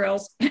whatever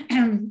drills.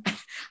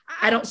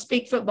 I don't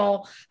speak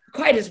football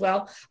quite as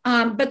well,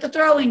 but the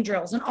throwing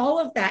drills and all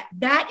of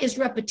that is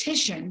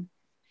repetition.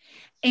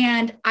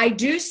 And I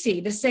do see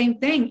the same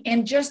thing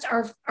in just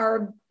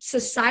our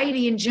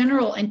society in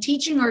general, and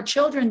teaching our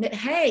children that,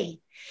 hey,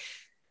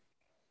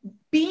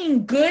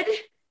 being good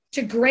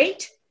to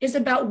great is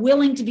about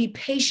willing to be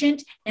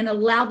patient and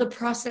allow the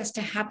process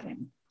to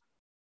happen.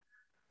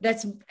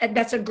 That's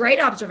a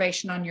great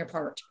observation on your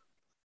part.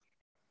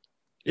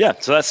 Yeah.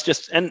 So that's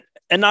just, and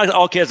not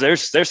all kids.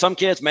 There's some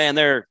kids, man,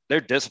 they're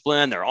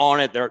disciplined. They're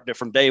on it. They're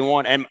from day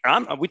one. And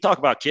we talk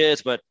about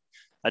kids, but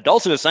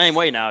adults are the same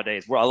way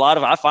nowadays. Where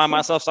I find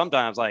myself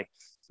sometimes like,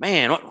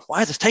 man,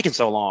 why is this taking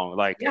so long?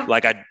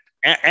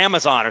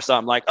 Amazon or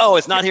something, like, oh,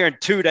 it's not here in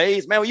 2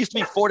 days. Man, we used to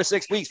be 4 to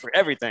 6 weeks for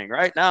everything.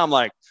 Right now I'm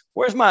like,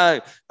 where's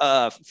my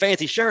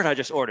fancy shirt I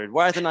just ordered?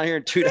 Why is it not here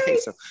in 2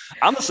 days? So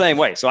I'm the same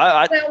way. So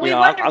I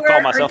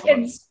call myself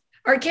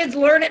our kids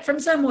learn it from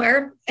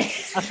somewhere.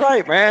 That's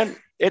right, man.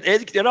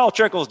 It all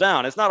trickles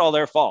down. It's not all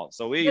their fault.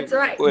 So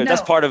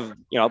that's part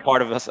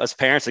of us as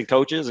parents and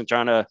coaches, and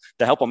trying to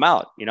help them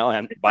out,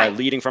 and by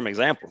leading from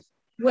example.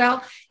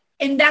 Well,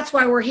 and that's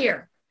why we're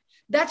here.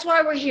 That's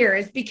why we're here,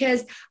 is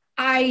because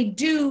I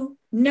do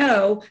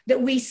know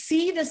that we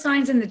see the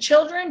signs in the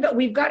children, but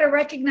we've got to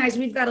recognize,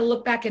 we've got to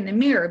look back in the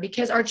mirror,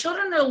 because our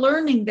children are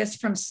learning this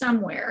from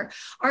somewhere.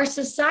 Our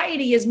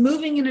society is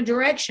moving in a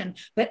direction,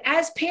 but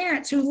as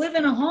parents who live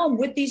in a home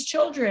with these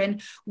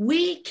children,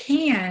 we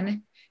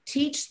can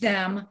teach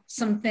them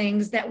some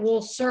things that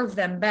will serve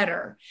them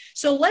better.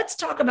 So let's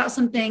talk about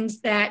some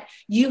things that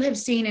you have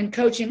seen in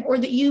coaching, or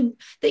that you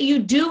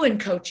do in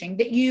coaching,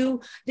 that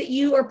you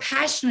are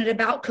passionate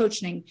about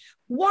coaching.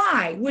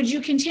 Why would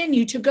you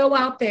continue to go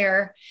out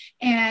there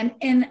and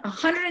in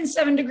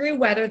 107-degree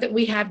weather that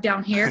we have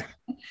down here?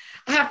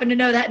 I happen to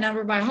know that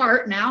number by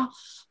heart now.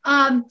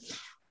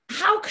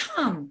 How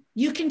come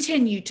you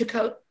continue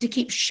to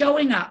keep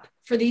showing up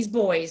for these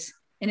boys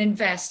and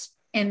invest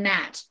in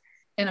that?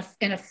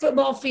 In a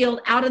football field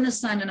out in the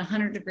sun in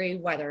 100-degree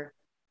weather?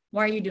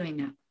 Why are you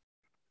doing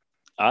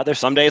that? There's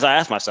some days I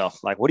ask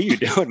myself, like, what are you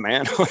doing,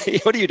 man? What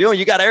are you doing?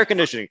 You got air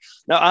conditioning.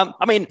 No,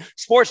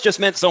 sports just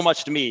meant so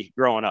much to me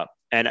growing up,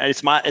 and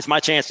it's my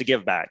chance to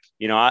give back.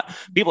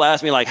 People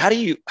ask me, like, how do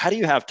you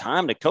have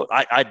time to coach?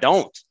 I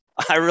don't.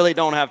 I really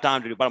don't have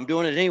time to do, but I'm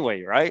doing it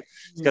anyway, right?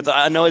 Because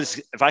I know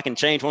if I can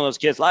change one of those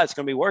kids' lives, it's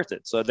going to be worth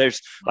it. So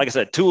there's, like I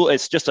said,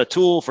 it's just a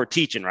tool for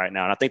teaching right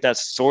now. And I think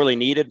that's sorely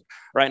needed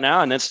right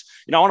now. And it's,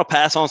 I want to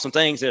pass on some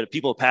things that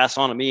people have passed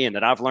on to me and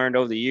that I've learned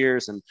over the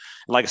years. And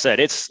like I said,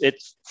 it's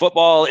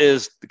football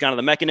is kind of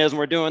the mechanism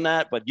we're doing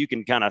that, but you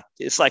can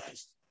it's like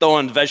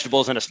throwing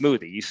vegetables in a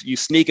smoothie. You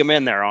sneak them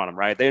in there on them,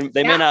 right? They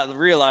may not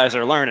realize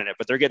they're learning it,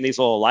 but they're getting these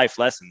little life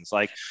lessons.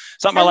 Like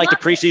something I like to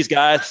preach these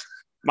guys.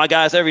 My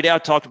guys, every day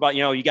I've talked about,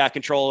 you got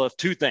control of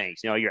two things,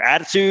 your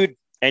attitude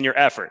and your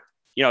effort.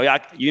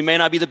 you may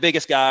not be the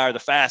biggest guy or the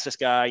fastest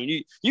guy.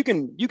 You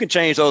can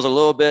change those a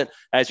little bit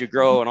as you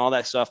grow and all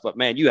that stuff. But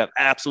man, you have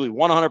absolutely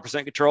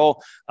 100%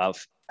 control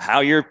of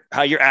how you're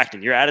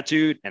acting, your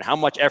attitude, and how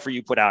much effort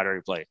you put out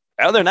every play.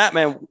 Other than that,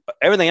 man,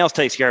 everything else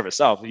takes care of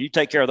itself. If you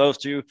take care of those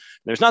two,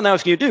 there's nothing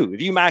else you can do.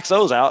 If you max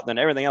those out, then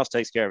everything else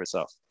takes care of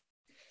itself.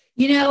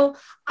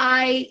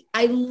 I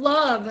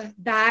love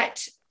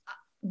that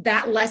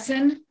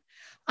lesson,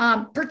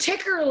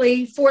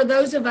 particularly for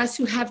those of us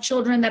who have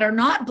children that are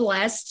not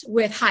blessed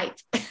with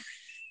height.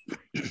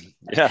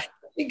 Yeah.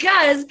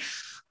 Because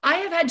I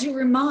have had to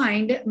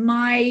remind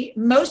my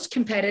most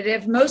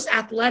competitive, most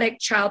athletic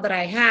child that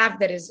I have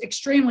that is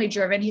extremely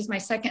driven. He's my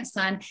second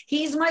son.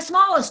 He's my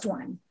smallest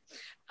one,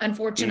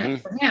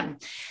 unfortunate for him.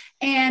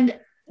 And,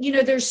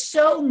 there's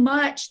so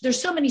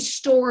many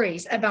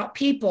stories about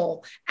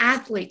people,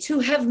 athletes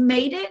who have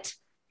made it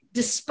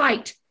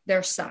despite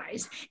their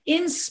size,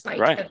 in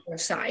spite of their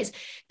size,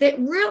 that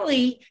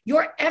really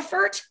your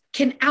effort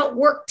can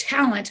outwork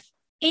talent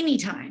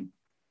anytime.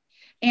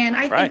 And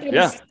I think it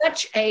is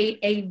such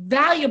a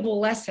valuable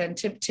lesson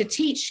to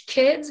teach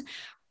kids,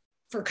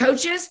 for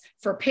coaches,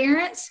 for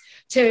parents,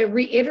 to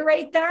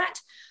reiterate that,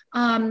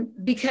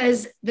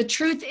 because the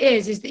truth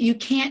is that you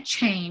can't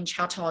change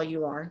how tall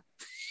you are.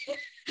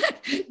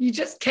 You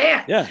just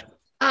can't. Yeah.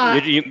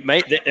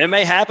 It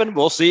may happen.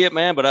 We'll see it,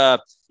 man.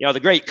 But, the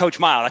great Coach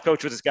Miles, I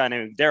coached with this guy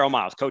named Daryl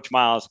Miles. Coach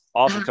Miles,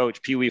 awesome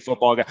coach, Pee Wee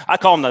football guy. I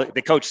call him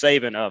the Coach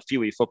Saban of Pee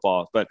Wee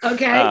football. But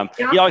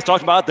he always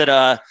talked about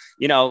that,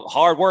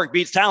 hard work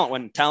beats talent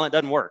when talent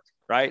doesn't work.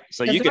 Right.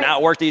 So you can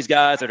outwork these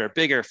guys that are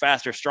bigger,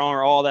 faster,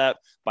 stronger, all that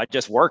by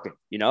just working,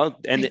 and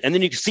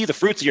then you can see the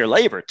fruits of your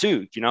labor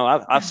too.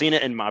 I've seen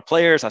it in my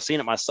players. I've seen it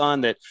in my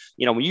son that,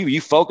 when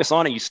you focus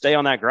on it, you stay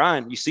on that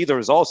grind, you see the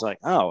results like,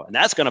 and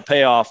that's going to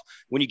pay off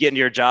when you get into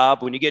your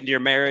job, when you get into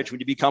your marriage, when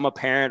you become a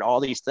parent, all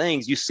these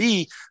things you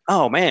see,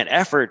 oh man,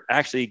 effort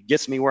actually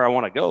gets me where I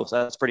want to go.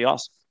 So that's pretty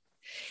awesome.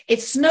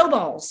 It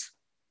snowballs.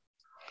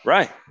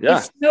 Right. Yeah.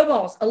 It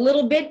snowballs. A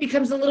little bit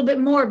becomes a little bit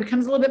more,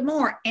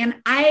 And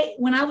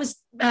when I was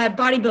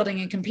bodybuilding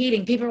and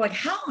competing, people were like,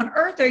 how on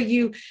earth are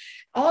you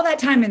all that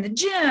time in the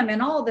gym and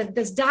all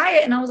this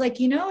diet? And I was like,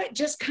 it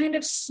just kind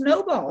of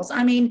snowballs.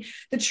 I mean,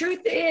 the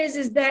truth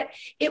is that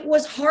it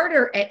was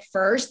harder at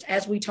first,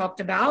 as we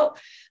talked about.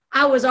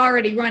 I was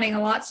already running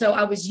a lot, so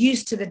I was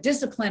used to the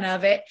discipline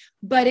of it,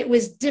 but it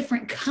was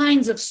different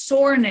kinds of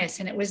soreness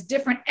and it was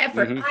different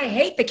effort. I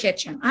hate the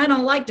kitchen. I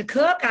don't like to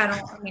cook.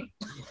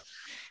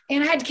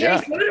 And I had to carry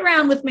food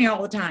around with me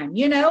all the time.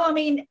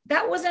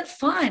 That wasn't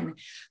fun,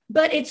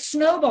 but it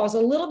snowballs, a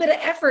little bit of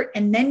effort.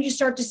 And then you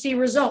start to see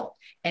result.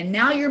 And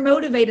now you're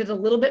motivated a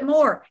little bit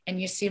more and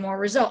you see more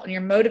result, and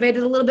you're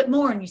motivated a little bit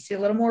more and you see a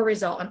little more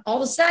result. And all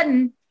of a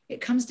sudden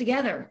it comes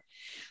together,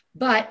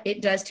 but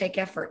it does take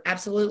effort.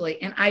 Absolutely.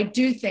 And I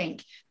do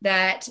think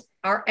that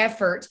our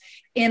effort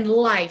in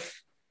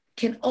life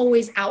can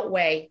always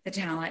outweigh the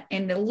talent,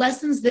 and the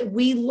lessons that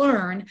we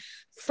learn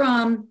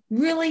from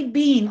really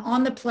being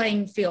on the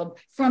playing field,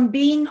 from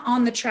being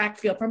on the track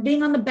field, from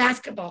being on the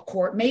basketball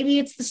court, maybe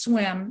it's the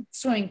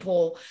swimming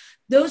pool.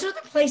 Those are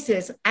the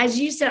places, as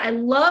you said, I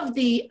love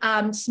the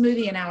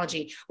smoothie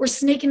analogy. We're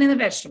sneaking in the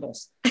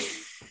vegetables.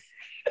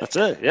 That's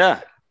it. Yeah.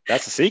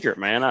 That's the secret,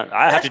 man.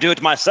 I have to do it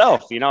to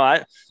myself.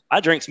 I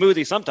drink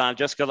smoothies sometimes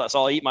just because that's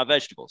all I eat my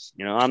vegetables.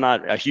 I'm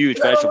not a huge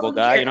vegetable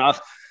guy.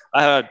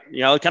 I had,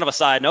 kind of a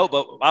side note,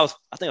 but I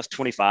think I was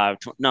 25.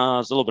 No, I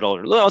was a little bit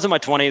older. I was in my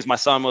 20s. My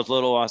son was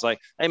little. I was like,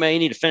 hey, man, you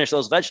need to finish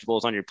those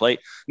vegetables on your plate.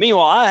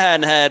 Meanwhile, I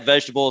hadn't had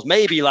vegetables,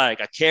 maybe like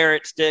a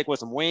carrot stick with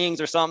some wings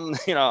or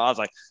something. I was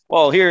like,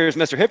 well, here's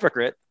Mr.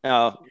 Hypocrite.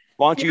 Why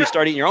don't you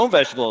start eating your own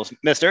vegetables,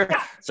 mister?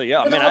 So,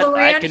 yeah,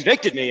 that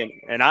convicted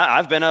me. And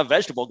I've been a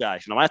vegetable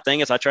guy. My thing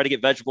is I try to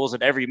get vegetables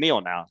at every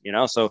meal now,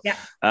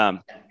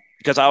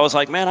 because I was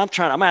like, man,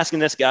 I'm asking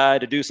this guy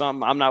to do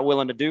something I'm not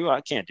willing to do.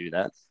 I can't do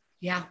that.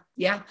 Yeah.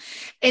 Yeah.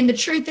 And the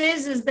truth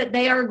is that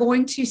they are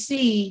going to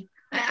see,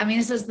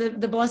 this is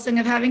the blessing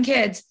of having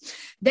kids.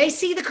 They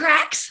see the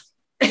cracks.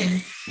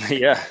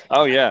 Yeah.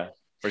 Oh yeah,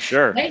 for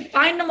sure. They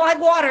find them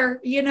like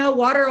water,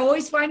 water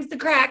always finds the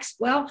cracks.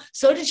 Well,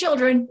 so do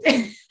children.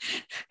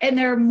 And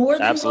they're more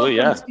than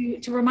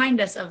welcome to remind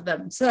us of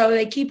them. So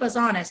they keep us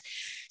honest.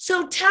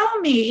 So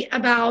tell me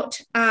about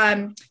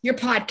your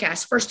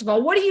podcast. First of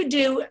all, what do you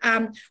do?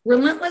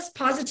 Relentless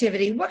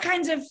Positivity. What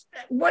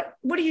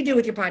do you do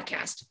with your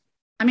podcast?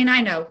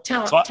 I know.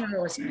 Tell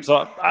our listeners.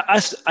 So I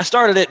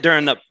started it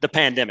during the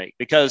pandemic,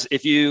 because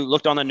if you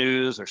looked on the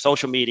news or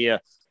social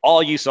media,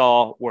 all you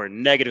saw were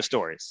negative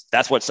stories.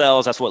 That's what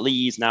sells. That's what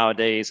leads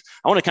nowadays.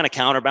 I want to kind of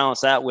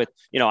counterbalance that with,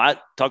 I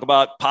talk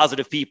about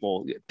positive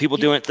people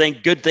doing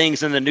good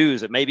things in the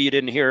news that maybe you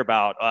didn't hear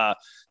about.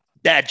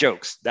 Dad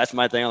jokes. That's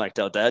my thing. I like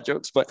to tell dad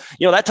jokes, but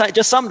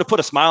just something to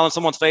put a smile on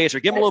someone's face or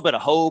give them a little bit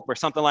of hope or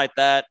something like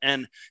that.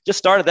 And just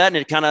started that. And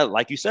it kind of,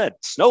 like you said,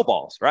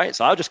 snowballs, right?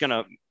 So I was just going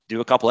to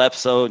do a couple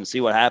episodes and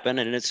see what happened.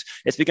 And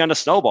it's begun to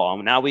snowball.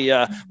 And now we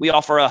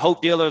offer a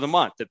Hope Dealer of the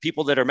Month. The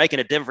people that are making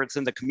a difference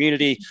in the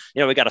community,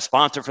 we got a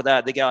sponsor for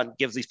that. They got and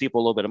gives these people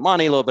a little bit of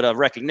money, a little bit of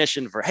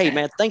recognition for, hey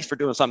man, thanks for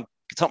doing something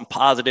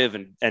positive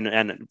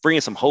and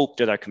bringing some hope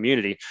to their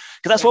community.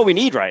 Because that's what we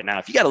need right now.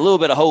 If you got a little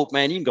bit of hope,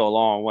 man, you can go a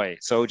long way.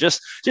 So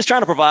just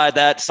trying to provide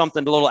that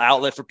something, a little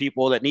outlet for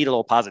people that need a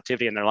little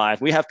positivity in their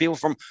life. We have people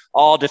from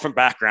all different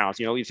backgrounds.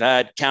 We've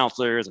had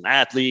counselors and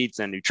athletes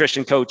and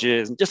nutrition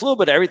coaches and just a little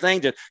bit of everything,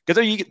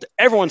 because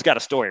everyone's got a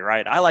story,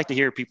 right? I like to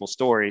hear people's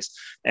stories,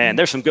 and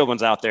there's some good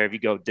ones out there if you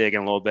go digging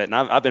a little bit. And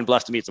I've been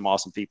blessed to meet some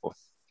awesome people.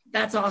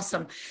 That's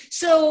awesome.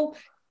 So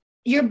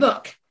your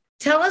book,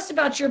 tell us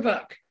about your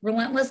book,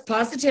 Relentless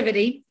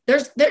Positivity.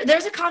 There's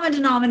a common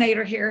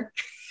denominator here.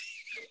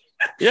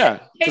 Yeah.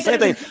 The same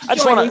thing. I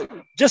just want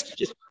to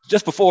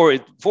just before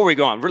we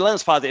go on,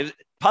 Relentless Positive.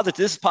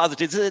 This is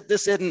positive.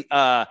 This isn't.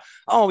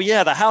 Oh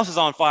yeah, the house is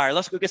on fire.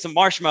 Let's go get some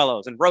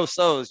marshmallows and roast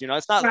those.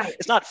 It's not. Right.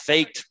 It's not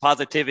faked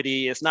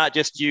positivity. It's not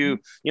just you.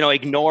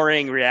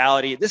 Ignoring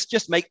reality. This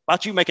just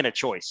about you making a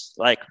choice.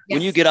 Like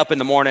when you get up in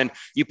the morning,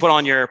 you put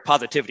on your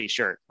positivity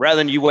shirt rather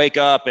than you wake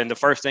up and the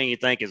first thing you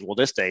think is, well,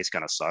 this day's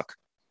gonna suck.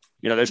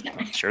 There's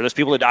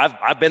people that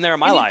I've been there in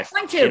my life,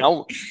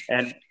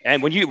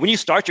 and when you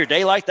start your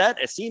day like that,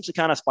 it seems to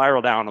kind of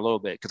spiral down a little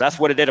bit, because that's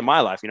what it did in my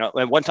life.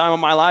 At one time in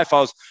my life,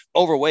 I was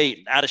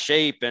overweight, out of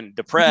shape, and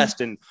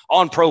depressed, and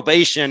on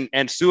probation,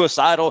 and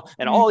suicidal,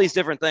 and all these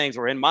different things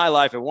were in my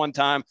life at one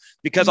time,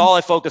 because all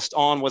I focused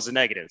on was the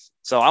negative.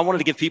 So I wanted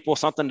to give people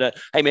something to,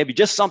 hey, maybe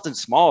just something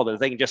small that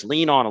they can just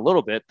lean on a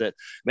little bit, that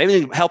maybe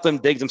they can help them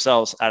dig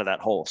themselves out of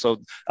that hole.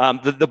 So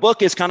the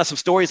book is kind of some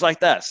stories like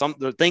that. Some of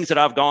the things that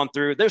I've gone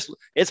through.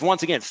 It's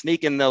once again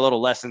sneaking the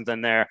little lessons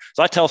in there.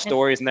 So I tell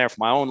stories in there from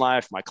my own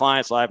life, my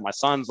client's life, my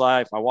son's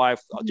life, my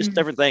wife, just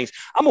different things.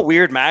 I'm a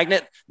weird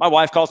magnet. My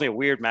wife calls me a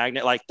weird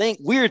magnet. Like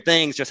weird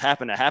things just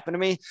happen to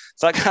me.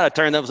 So I kind of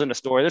turn those into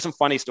stories. There's some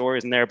funny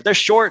stories in there, but they're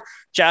short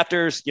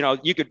chapters.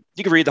 You could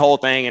read the whole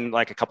thing in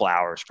like a couple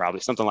hours,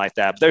 probably something like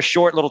that. But they're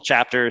short little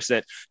chapters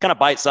that kind of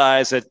bite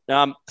size. That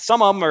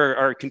some of them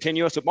are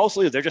continuous, but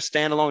mostly they're just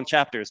standalone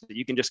chapters that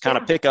you can just kind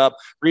of pick up,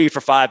 read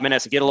for 5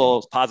 minutes, and get a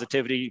little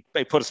positivity,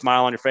 put a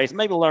smile on your face, and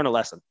maybe learn a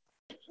lesson.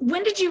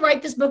 When did you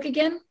write this book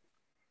again?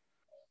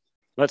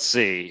 Let's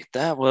see.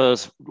 That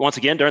was once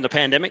again during the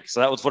pandemic. So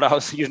that was what I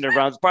was using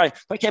around. Probably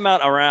came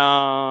out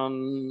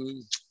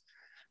around,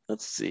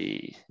 let's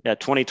see. Yeah,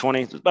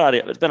 2020. It's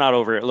been out a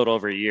little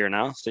over a year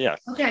now. So yeah.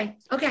 Okay.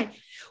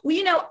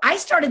 Well, I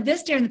started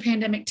this during the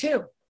pandemic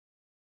too.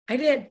 I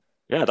did.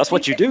 Yeah, that's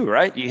what you do,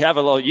 right? You have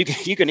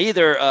you can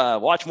either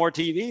watch more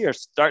TV or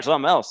start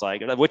something else,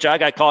 like, which I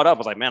got caught up. I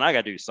was like, man, I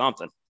got to do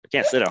something. I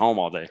can't sit at home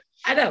all day.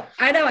 I know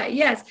it.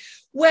 Yes.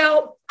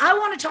 Well, I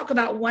want to talk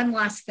about one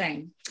last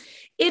thing.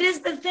 It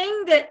is the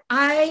thing that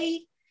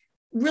I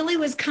really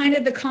was kind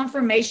of the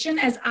confirmation,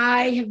 as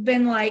I have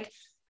been like,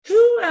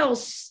 who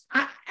else,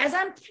 as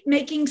I'm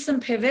making some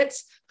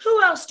pivots,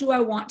 who else do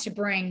I want to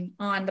bring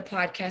on the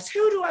podcast?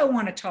 Who do I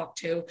want to talk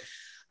to?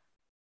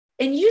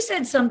 And you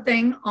said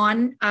something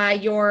on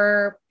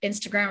your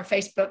Instagram or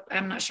Facebook.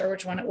 I'm not sure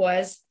which one it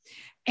was.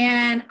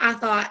 And I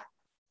thought,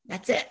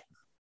 that's it.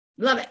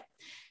 Love it.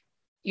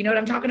 You know what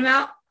I'm talking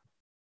about?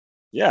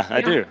 Yeah,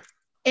 I do.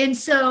 And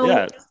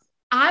so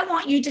I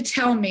want you to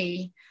tell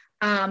me,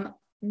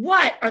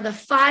 what are the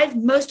 5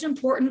 most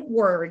important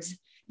words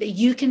that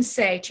you can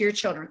say to your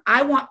children?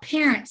 I want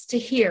parents to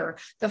hear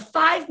the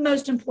 5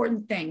 most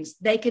important things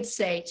they could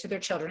say to their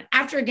children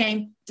after a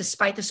game,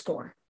 despite the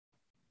score.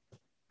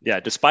 Yeah,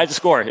 despite the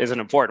score is an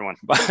important one,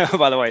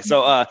 by the way.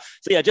 So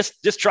yeah,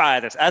 just try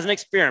this as an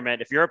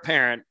experiment. If you're a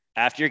parent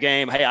after your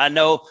game, hey, I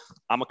know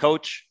I'm a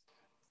coach.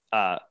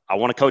 I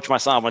want to coach my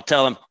son. I want to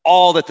tell him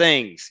all the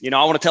things.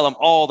 I want to tell him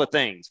all the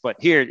things. But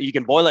here, you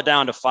can boil it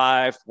down to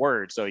 5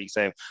 words. So you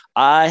say,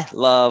 I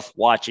love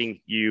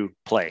watching you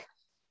play.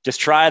 Just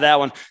try that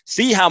one.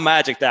 See how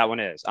magic that one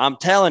is. I'm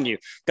telling you,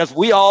 because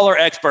we all are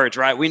experts,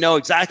 right? We know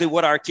exactly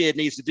what our kid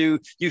needs to do.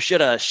 You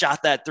should have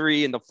shot that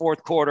 3 in the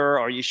 4th quarter,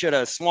 or you should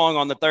have swung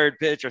on the 3rd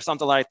pitch or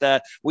something like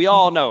that. We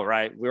all know,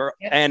 right?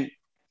 And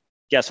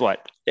guess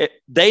what?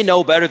 They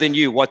know better than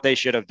you what they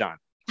should have done,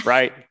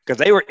 right? Because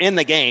they were in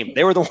the game.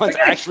 They were the ones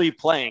actually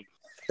playing.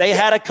 They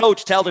had a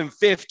coach tell them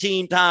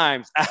 15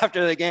 times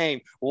after the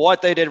game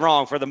what they did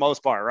wrong for the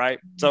most part, right?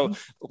 So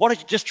why don't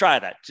you just try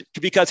that?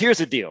 Because here's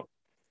the deal.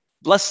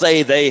 Let's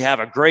say they have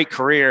a great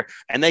career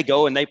and they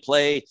go and they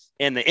play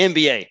in the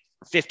NBA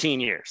for 15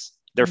 years.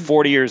 They're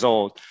 40 years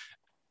old.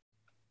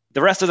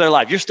 The rest of their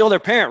life, you're still their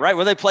parent, right?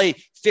 Where they play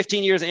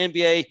 15 years in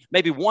NBA,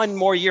 maybe 1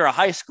 more year of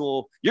high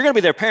school, you're going to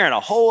be their parent a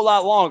whole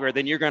lot longer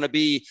than you're going to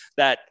be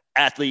that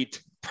athlete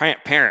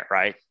parent,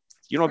 right?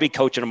 You don't be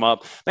coaching them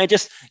up. Man,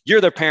 you're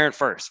their parent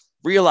first.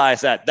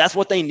 Realize that. That's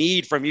what they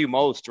need from you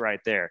most right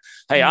there.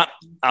 Hey,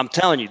 I'm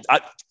telling you,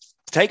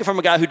 take it from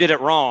a guy who did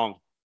it wrong.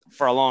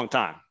 for a long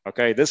time.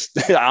 Okay.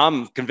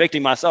 I'm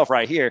convicting myself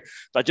right here,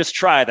 but just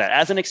try that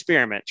as an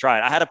experiment. Try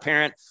it. I had a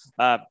parent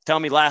tell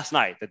me last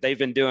night that they've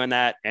been doing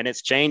that and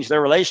it's changed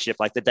their relationship.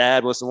 Like the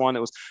dad was the one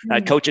that was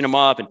coaching them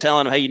up and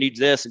telling them, hey, you need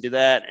this and do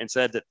that. And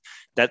said that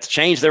that's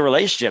changed their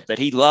relationship, that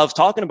he loves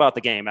talking about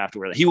the game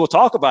afterward. He will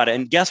talk about it.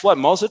 And guess what?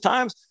 Most of the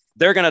times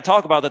they're going to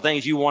talk about the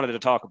things you wanted to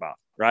talk about,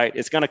 right?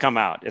 It's going to come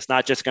out. It's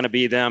not just going to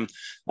be them.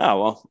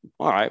 Oh, well,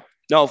 all right.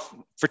 No,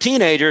 for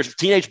teenagers,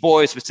 teenage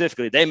boys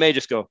specifically, they may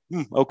just go,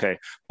 okay,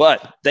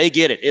 but they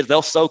get it.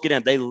 They'll soak it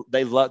in. They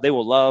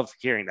will love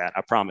hearing that.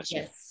 I promise you.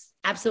 Yes,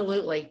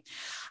 absolutely.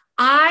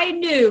 I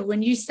knew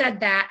when you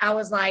said that, I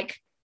was like,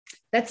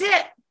 that's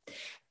it.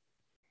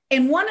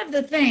 And one of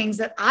the things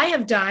that I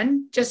have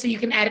done, just so you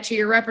can add it to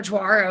your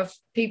repertoire of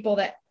people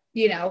that,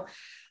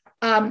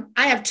 I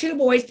have two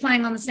boys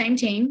playing on the same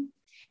team.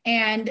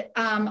 And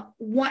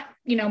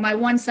my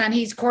one son,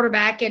 he's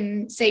quarterback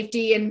and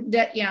safety and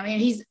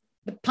he's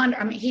the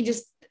punter. He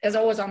just is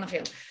always on the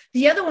field.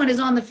 The other one is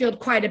on the field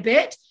quite a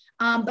bit,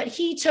 but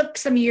he took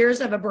some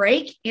years of a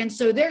break. And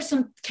so there's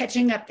some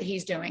catching up that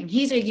he's doing.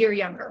 He's a year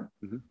younger.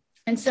 Mm-hmm.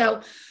 And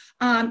so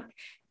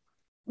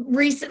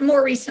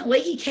more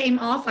recently, he came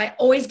off. I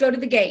always go to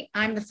the gate.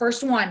 I'm the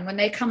first one. When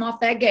they come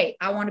off that gate,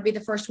 I want to be the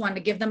first one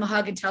to give them a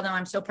hug and tell them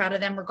I'm so proud of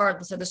them,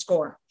 regardless of the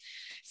score.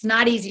 It's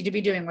not easy to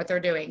be doing what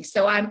they're doing.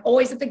 So I'm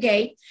always at the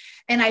gate.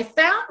 And I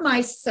found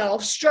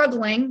myself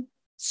struggling.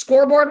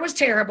 Scoreboard was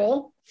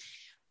terrible.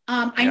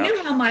 I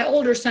knew how my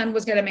older son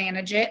was going to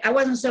manage it. I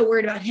wasn't so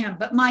worried about him,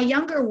 but my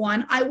younger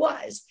one, I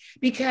was,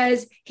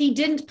 because he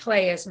didn't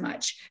play as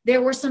much.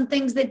 There were some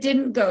things that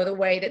didn't go the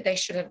way that they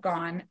should have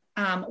gone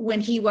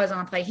when he was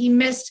on play. He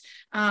missed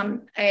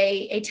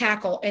a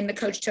tackle and the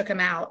coach took him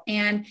out.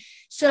 And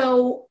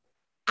so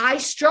I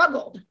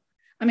struggled.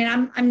 I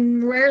mean,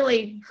 I'm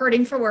rarely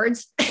hurting for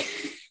words.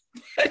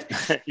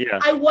 Yeah.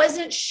 I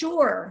wasn't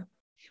sure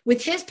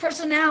with his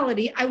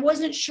personality. I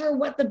wasn't sure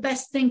what the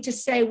best thing to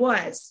say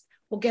was.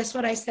 Well, guess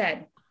what I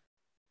said?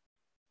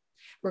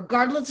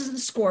 Regardless of the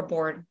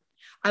scoreboard,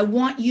 I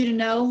want you to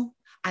know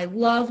I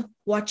love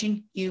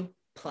watching you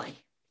play.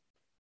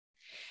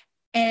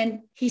 And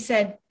he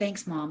said,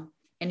 thanks, Mom.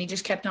 And he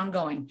just kept on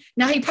going.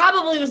 Now, he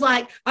probably was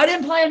like, I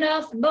didn't play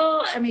enough.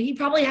 I mean, he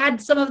probably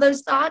had some of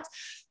those thoughts,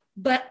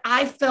 but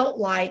I felt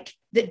like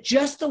that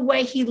just the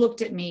way he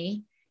looked at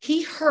me,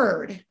 he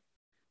heard,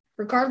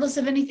 regardless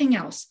of anything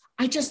else,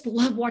 I just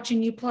love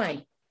watching you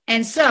play.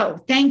 And so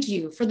thank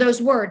you for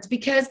those words,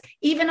 because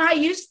even I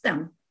used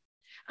them.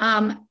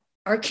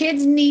 Our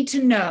kids need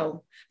to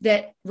know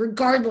that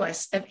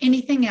regardless of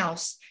anything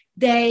else,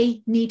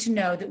 they need to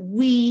know that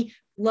we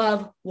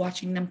love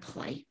watching them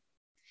play.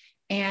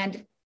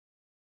 And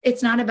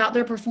it's not about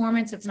their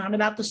performance. It's not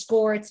about the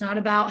score. It's not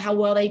about how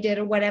well they did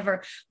or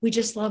whatever. We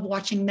just love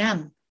watching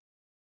them.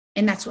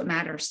 And that's what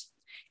matters,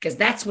 because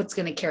that's what's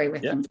going to carry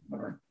with them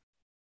forever.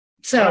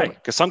 So,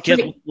 because some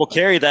kids will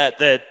carry that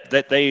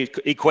they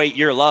equate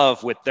your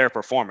love with their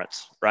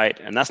performance, right?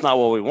 And that's not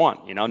what we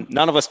want.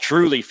 None of us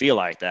truly feel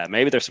like that.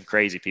 Maybe there's some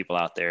crazy people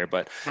out there,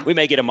 but we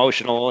may get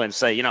emotional and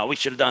say, we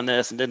should have done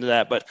this and didn't do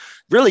that. But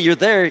really, you're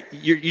there.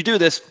 You do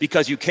this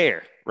because you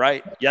care,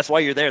 right? That's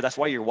why you're there. That's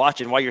why you're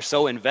watching. Why you're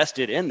so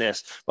invested in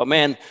this. But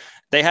man,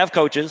 they have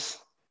coaches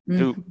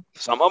who,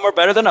 some of them are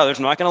better than others.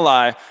 I'm not going to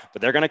lie,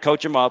 but they're going to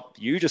coach them up.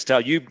 You just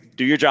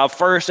do your job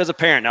first as a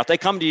parent. Now, if they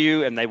come to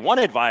you and they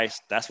want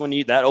advice, that's when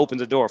that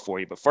opens the door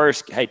for you. But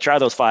first, hey, try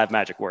those 5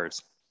 magic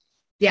words.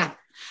 Yeah,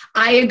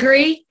 I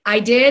agree. I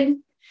did.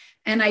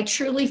 And I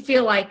truly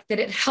feel like that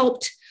it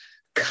helped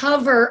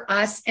cover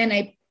us in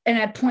a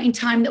point in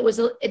time that was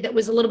a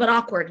little bit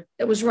awkward,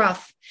 that was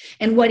rough.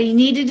 And what he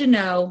needed to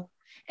know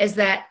is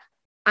that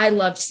I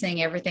loved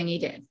seeing everything he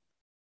did.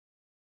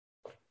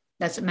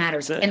 That's what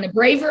matters. And the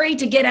bravery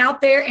to get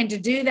out there and to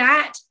do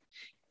that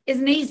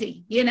isn't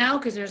easy,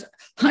 because there's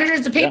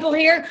hundreds of people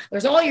here.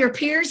 There's all your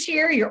peers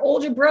here, your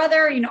older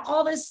brother,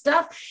 all this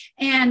stuff.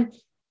 And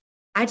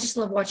I just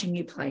love watching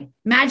you play.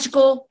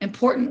 Magical,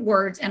 important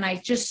words. And I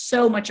just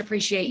so much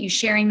appreciate you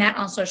sharing that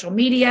on social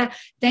media.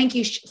 Thank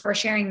you for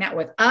sharing that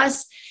with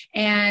us.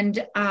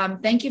 And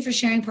thank you for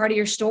sharing part of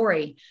your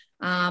story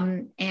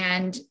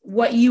and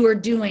what you are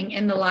doing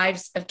in the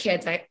lives of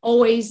kids. I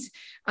always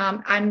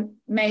I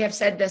may have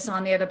said this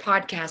on the other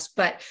podcast,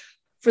 but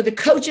for the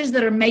coaches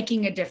that are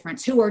making a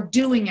difference, who are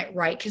doing it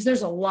right, because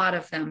there's a lot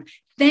of them,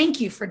 thank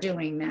you for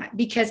doing that.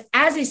 Because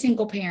as a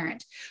single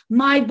parent,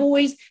 my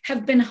boys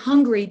have been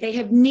hungry. They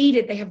have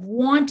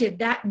wanted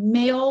that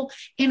male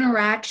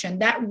interaction,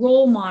 that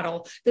role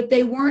model that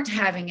they weren't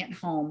having at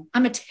home.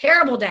 I'm a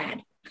terrible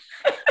dad.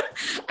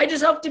 I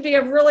just hope to be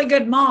a really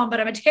good mom, but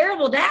I'm a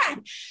terrible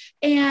dad.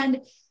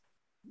 And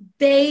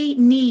they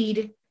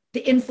need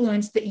the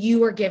influence that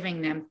you are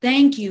giving them.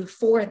 Thank you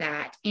for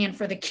that. And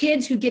for the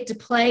kids who get to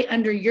play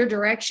under your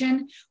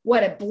direction,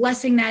 what a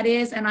blessing that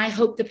is. And I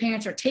hope the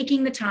parents are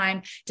taking the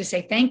time to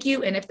say thank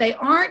you. And if they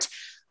aren't,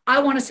 I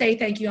want to say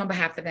thank you on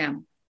behalf of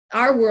them.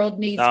 Our world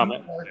needs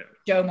more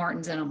Joe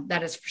Martins in them.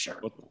 That is for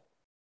sure.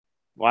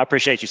 Well, I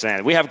appreciate you saying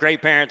it. We have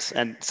great parents,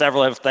 and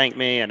several have thanked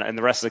me and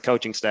the rest of the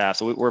coaching staff.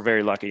 So we're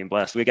very lucky and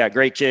blessed. We got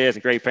great kids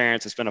and great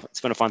parents. It's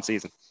been a fun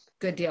season.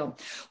 Good deal.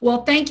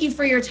 Well, thank you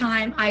for your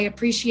time. I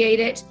appreciate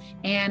it.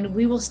 And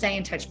we will stay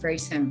in touch very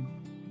soon.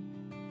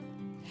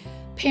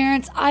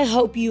 Parents, I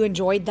hope you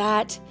enjoyed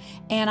that.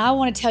 And I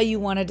want to tell you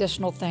one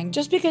additional thing.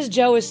 Just because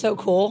Joe is so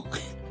cool,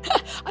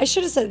 I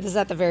should have said this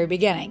at the very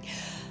beginning.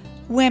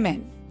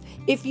 Women,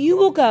 if you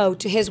will go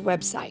to his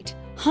website,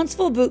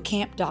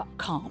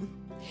 HuntsvilleBootCamp.com,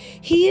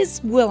 he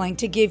is willing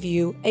to give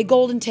you a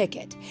golden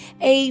ticket,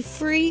 a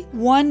free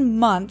 1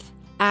 month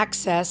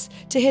access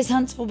to his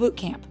Huntsville Boot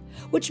Camp,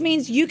 which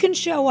means you can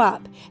show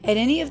up at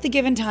any of the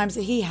given times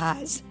that he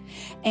has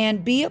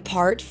and be a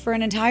part for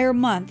an entire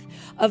month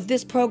of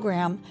this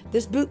program,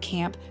 this boot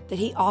camp that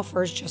he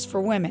offers just for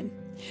women,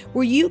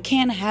 where you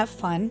can have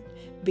fun,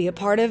 be a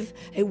part of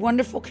a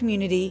wonderful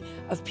community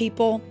of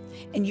people,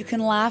 and you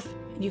can laugh,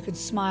 and you can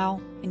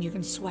smile, and you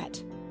can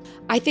sweat.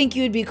 I think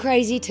you would be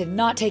crazy to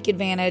not take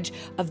advantage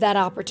of that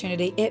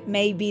opportunity. It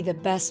may be the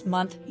best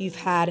month you've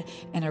had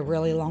in a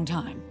really long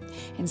time.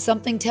 And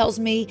something tells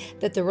me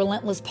that the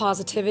Relentless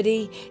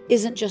Positivity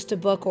isn't just a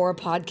book or a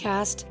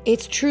podcast.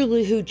 It's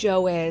truly who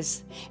Joe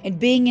is. And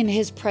being in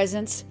his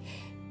presence,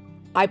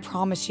 I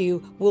promise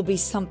you, will be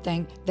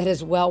something that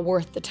is well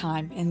worth the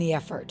time and the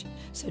effort.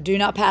 So do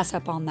not pass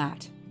up on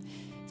that.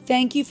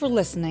 Thank you for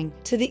listening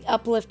to the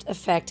Uplift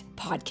Effect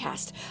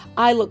podcast.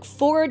 I look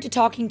forward to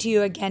talking to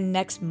you again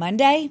next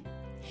Monday,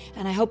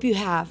 and I hope you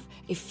have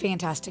a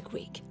fantastic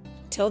week.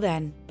 Till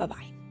then,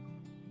 bye-bye.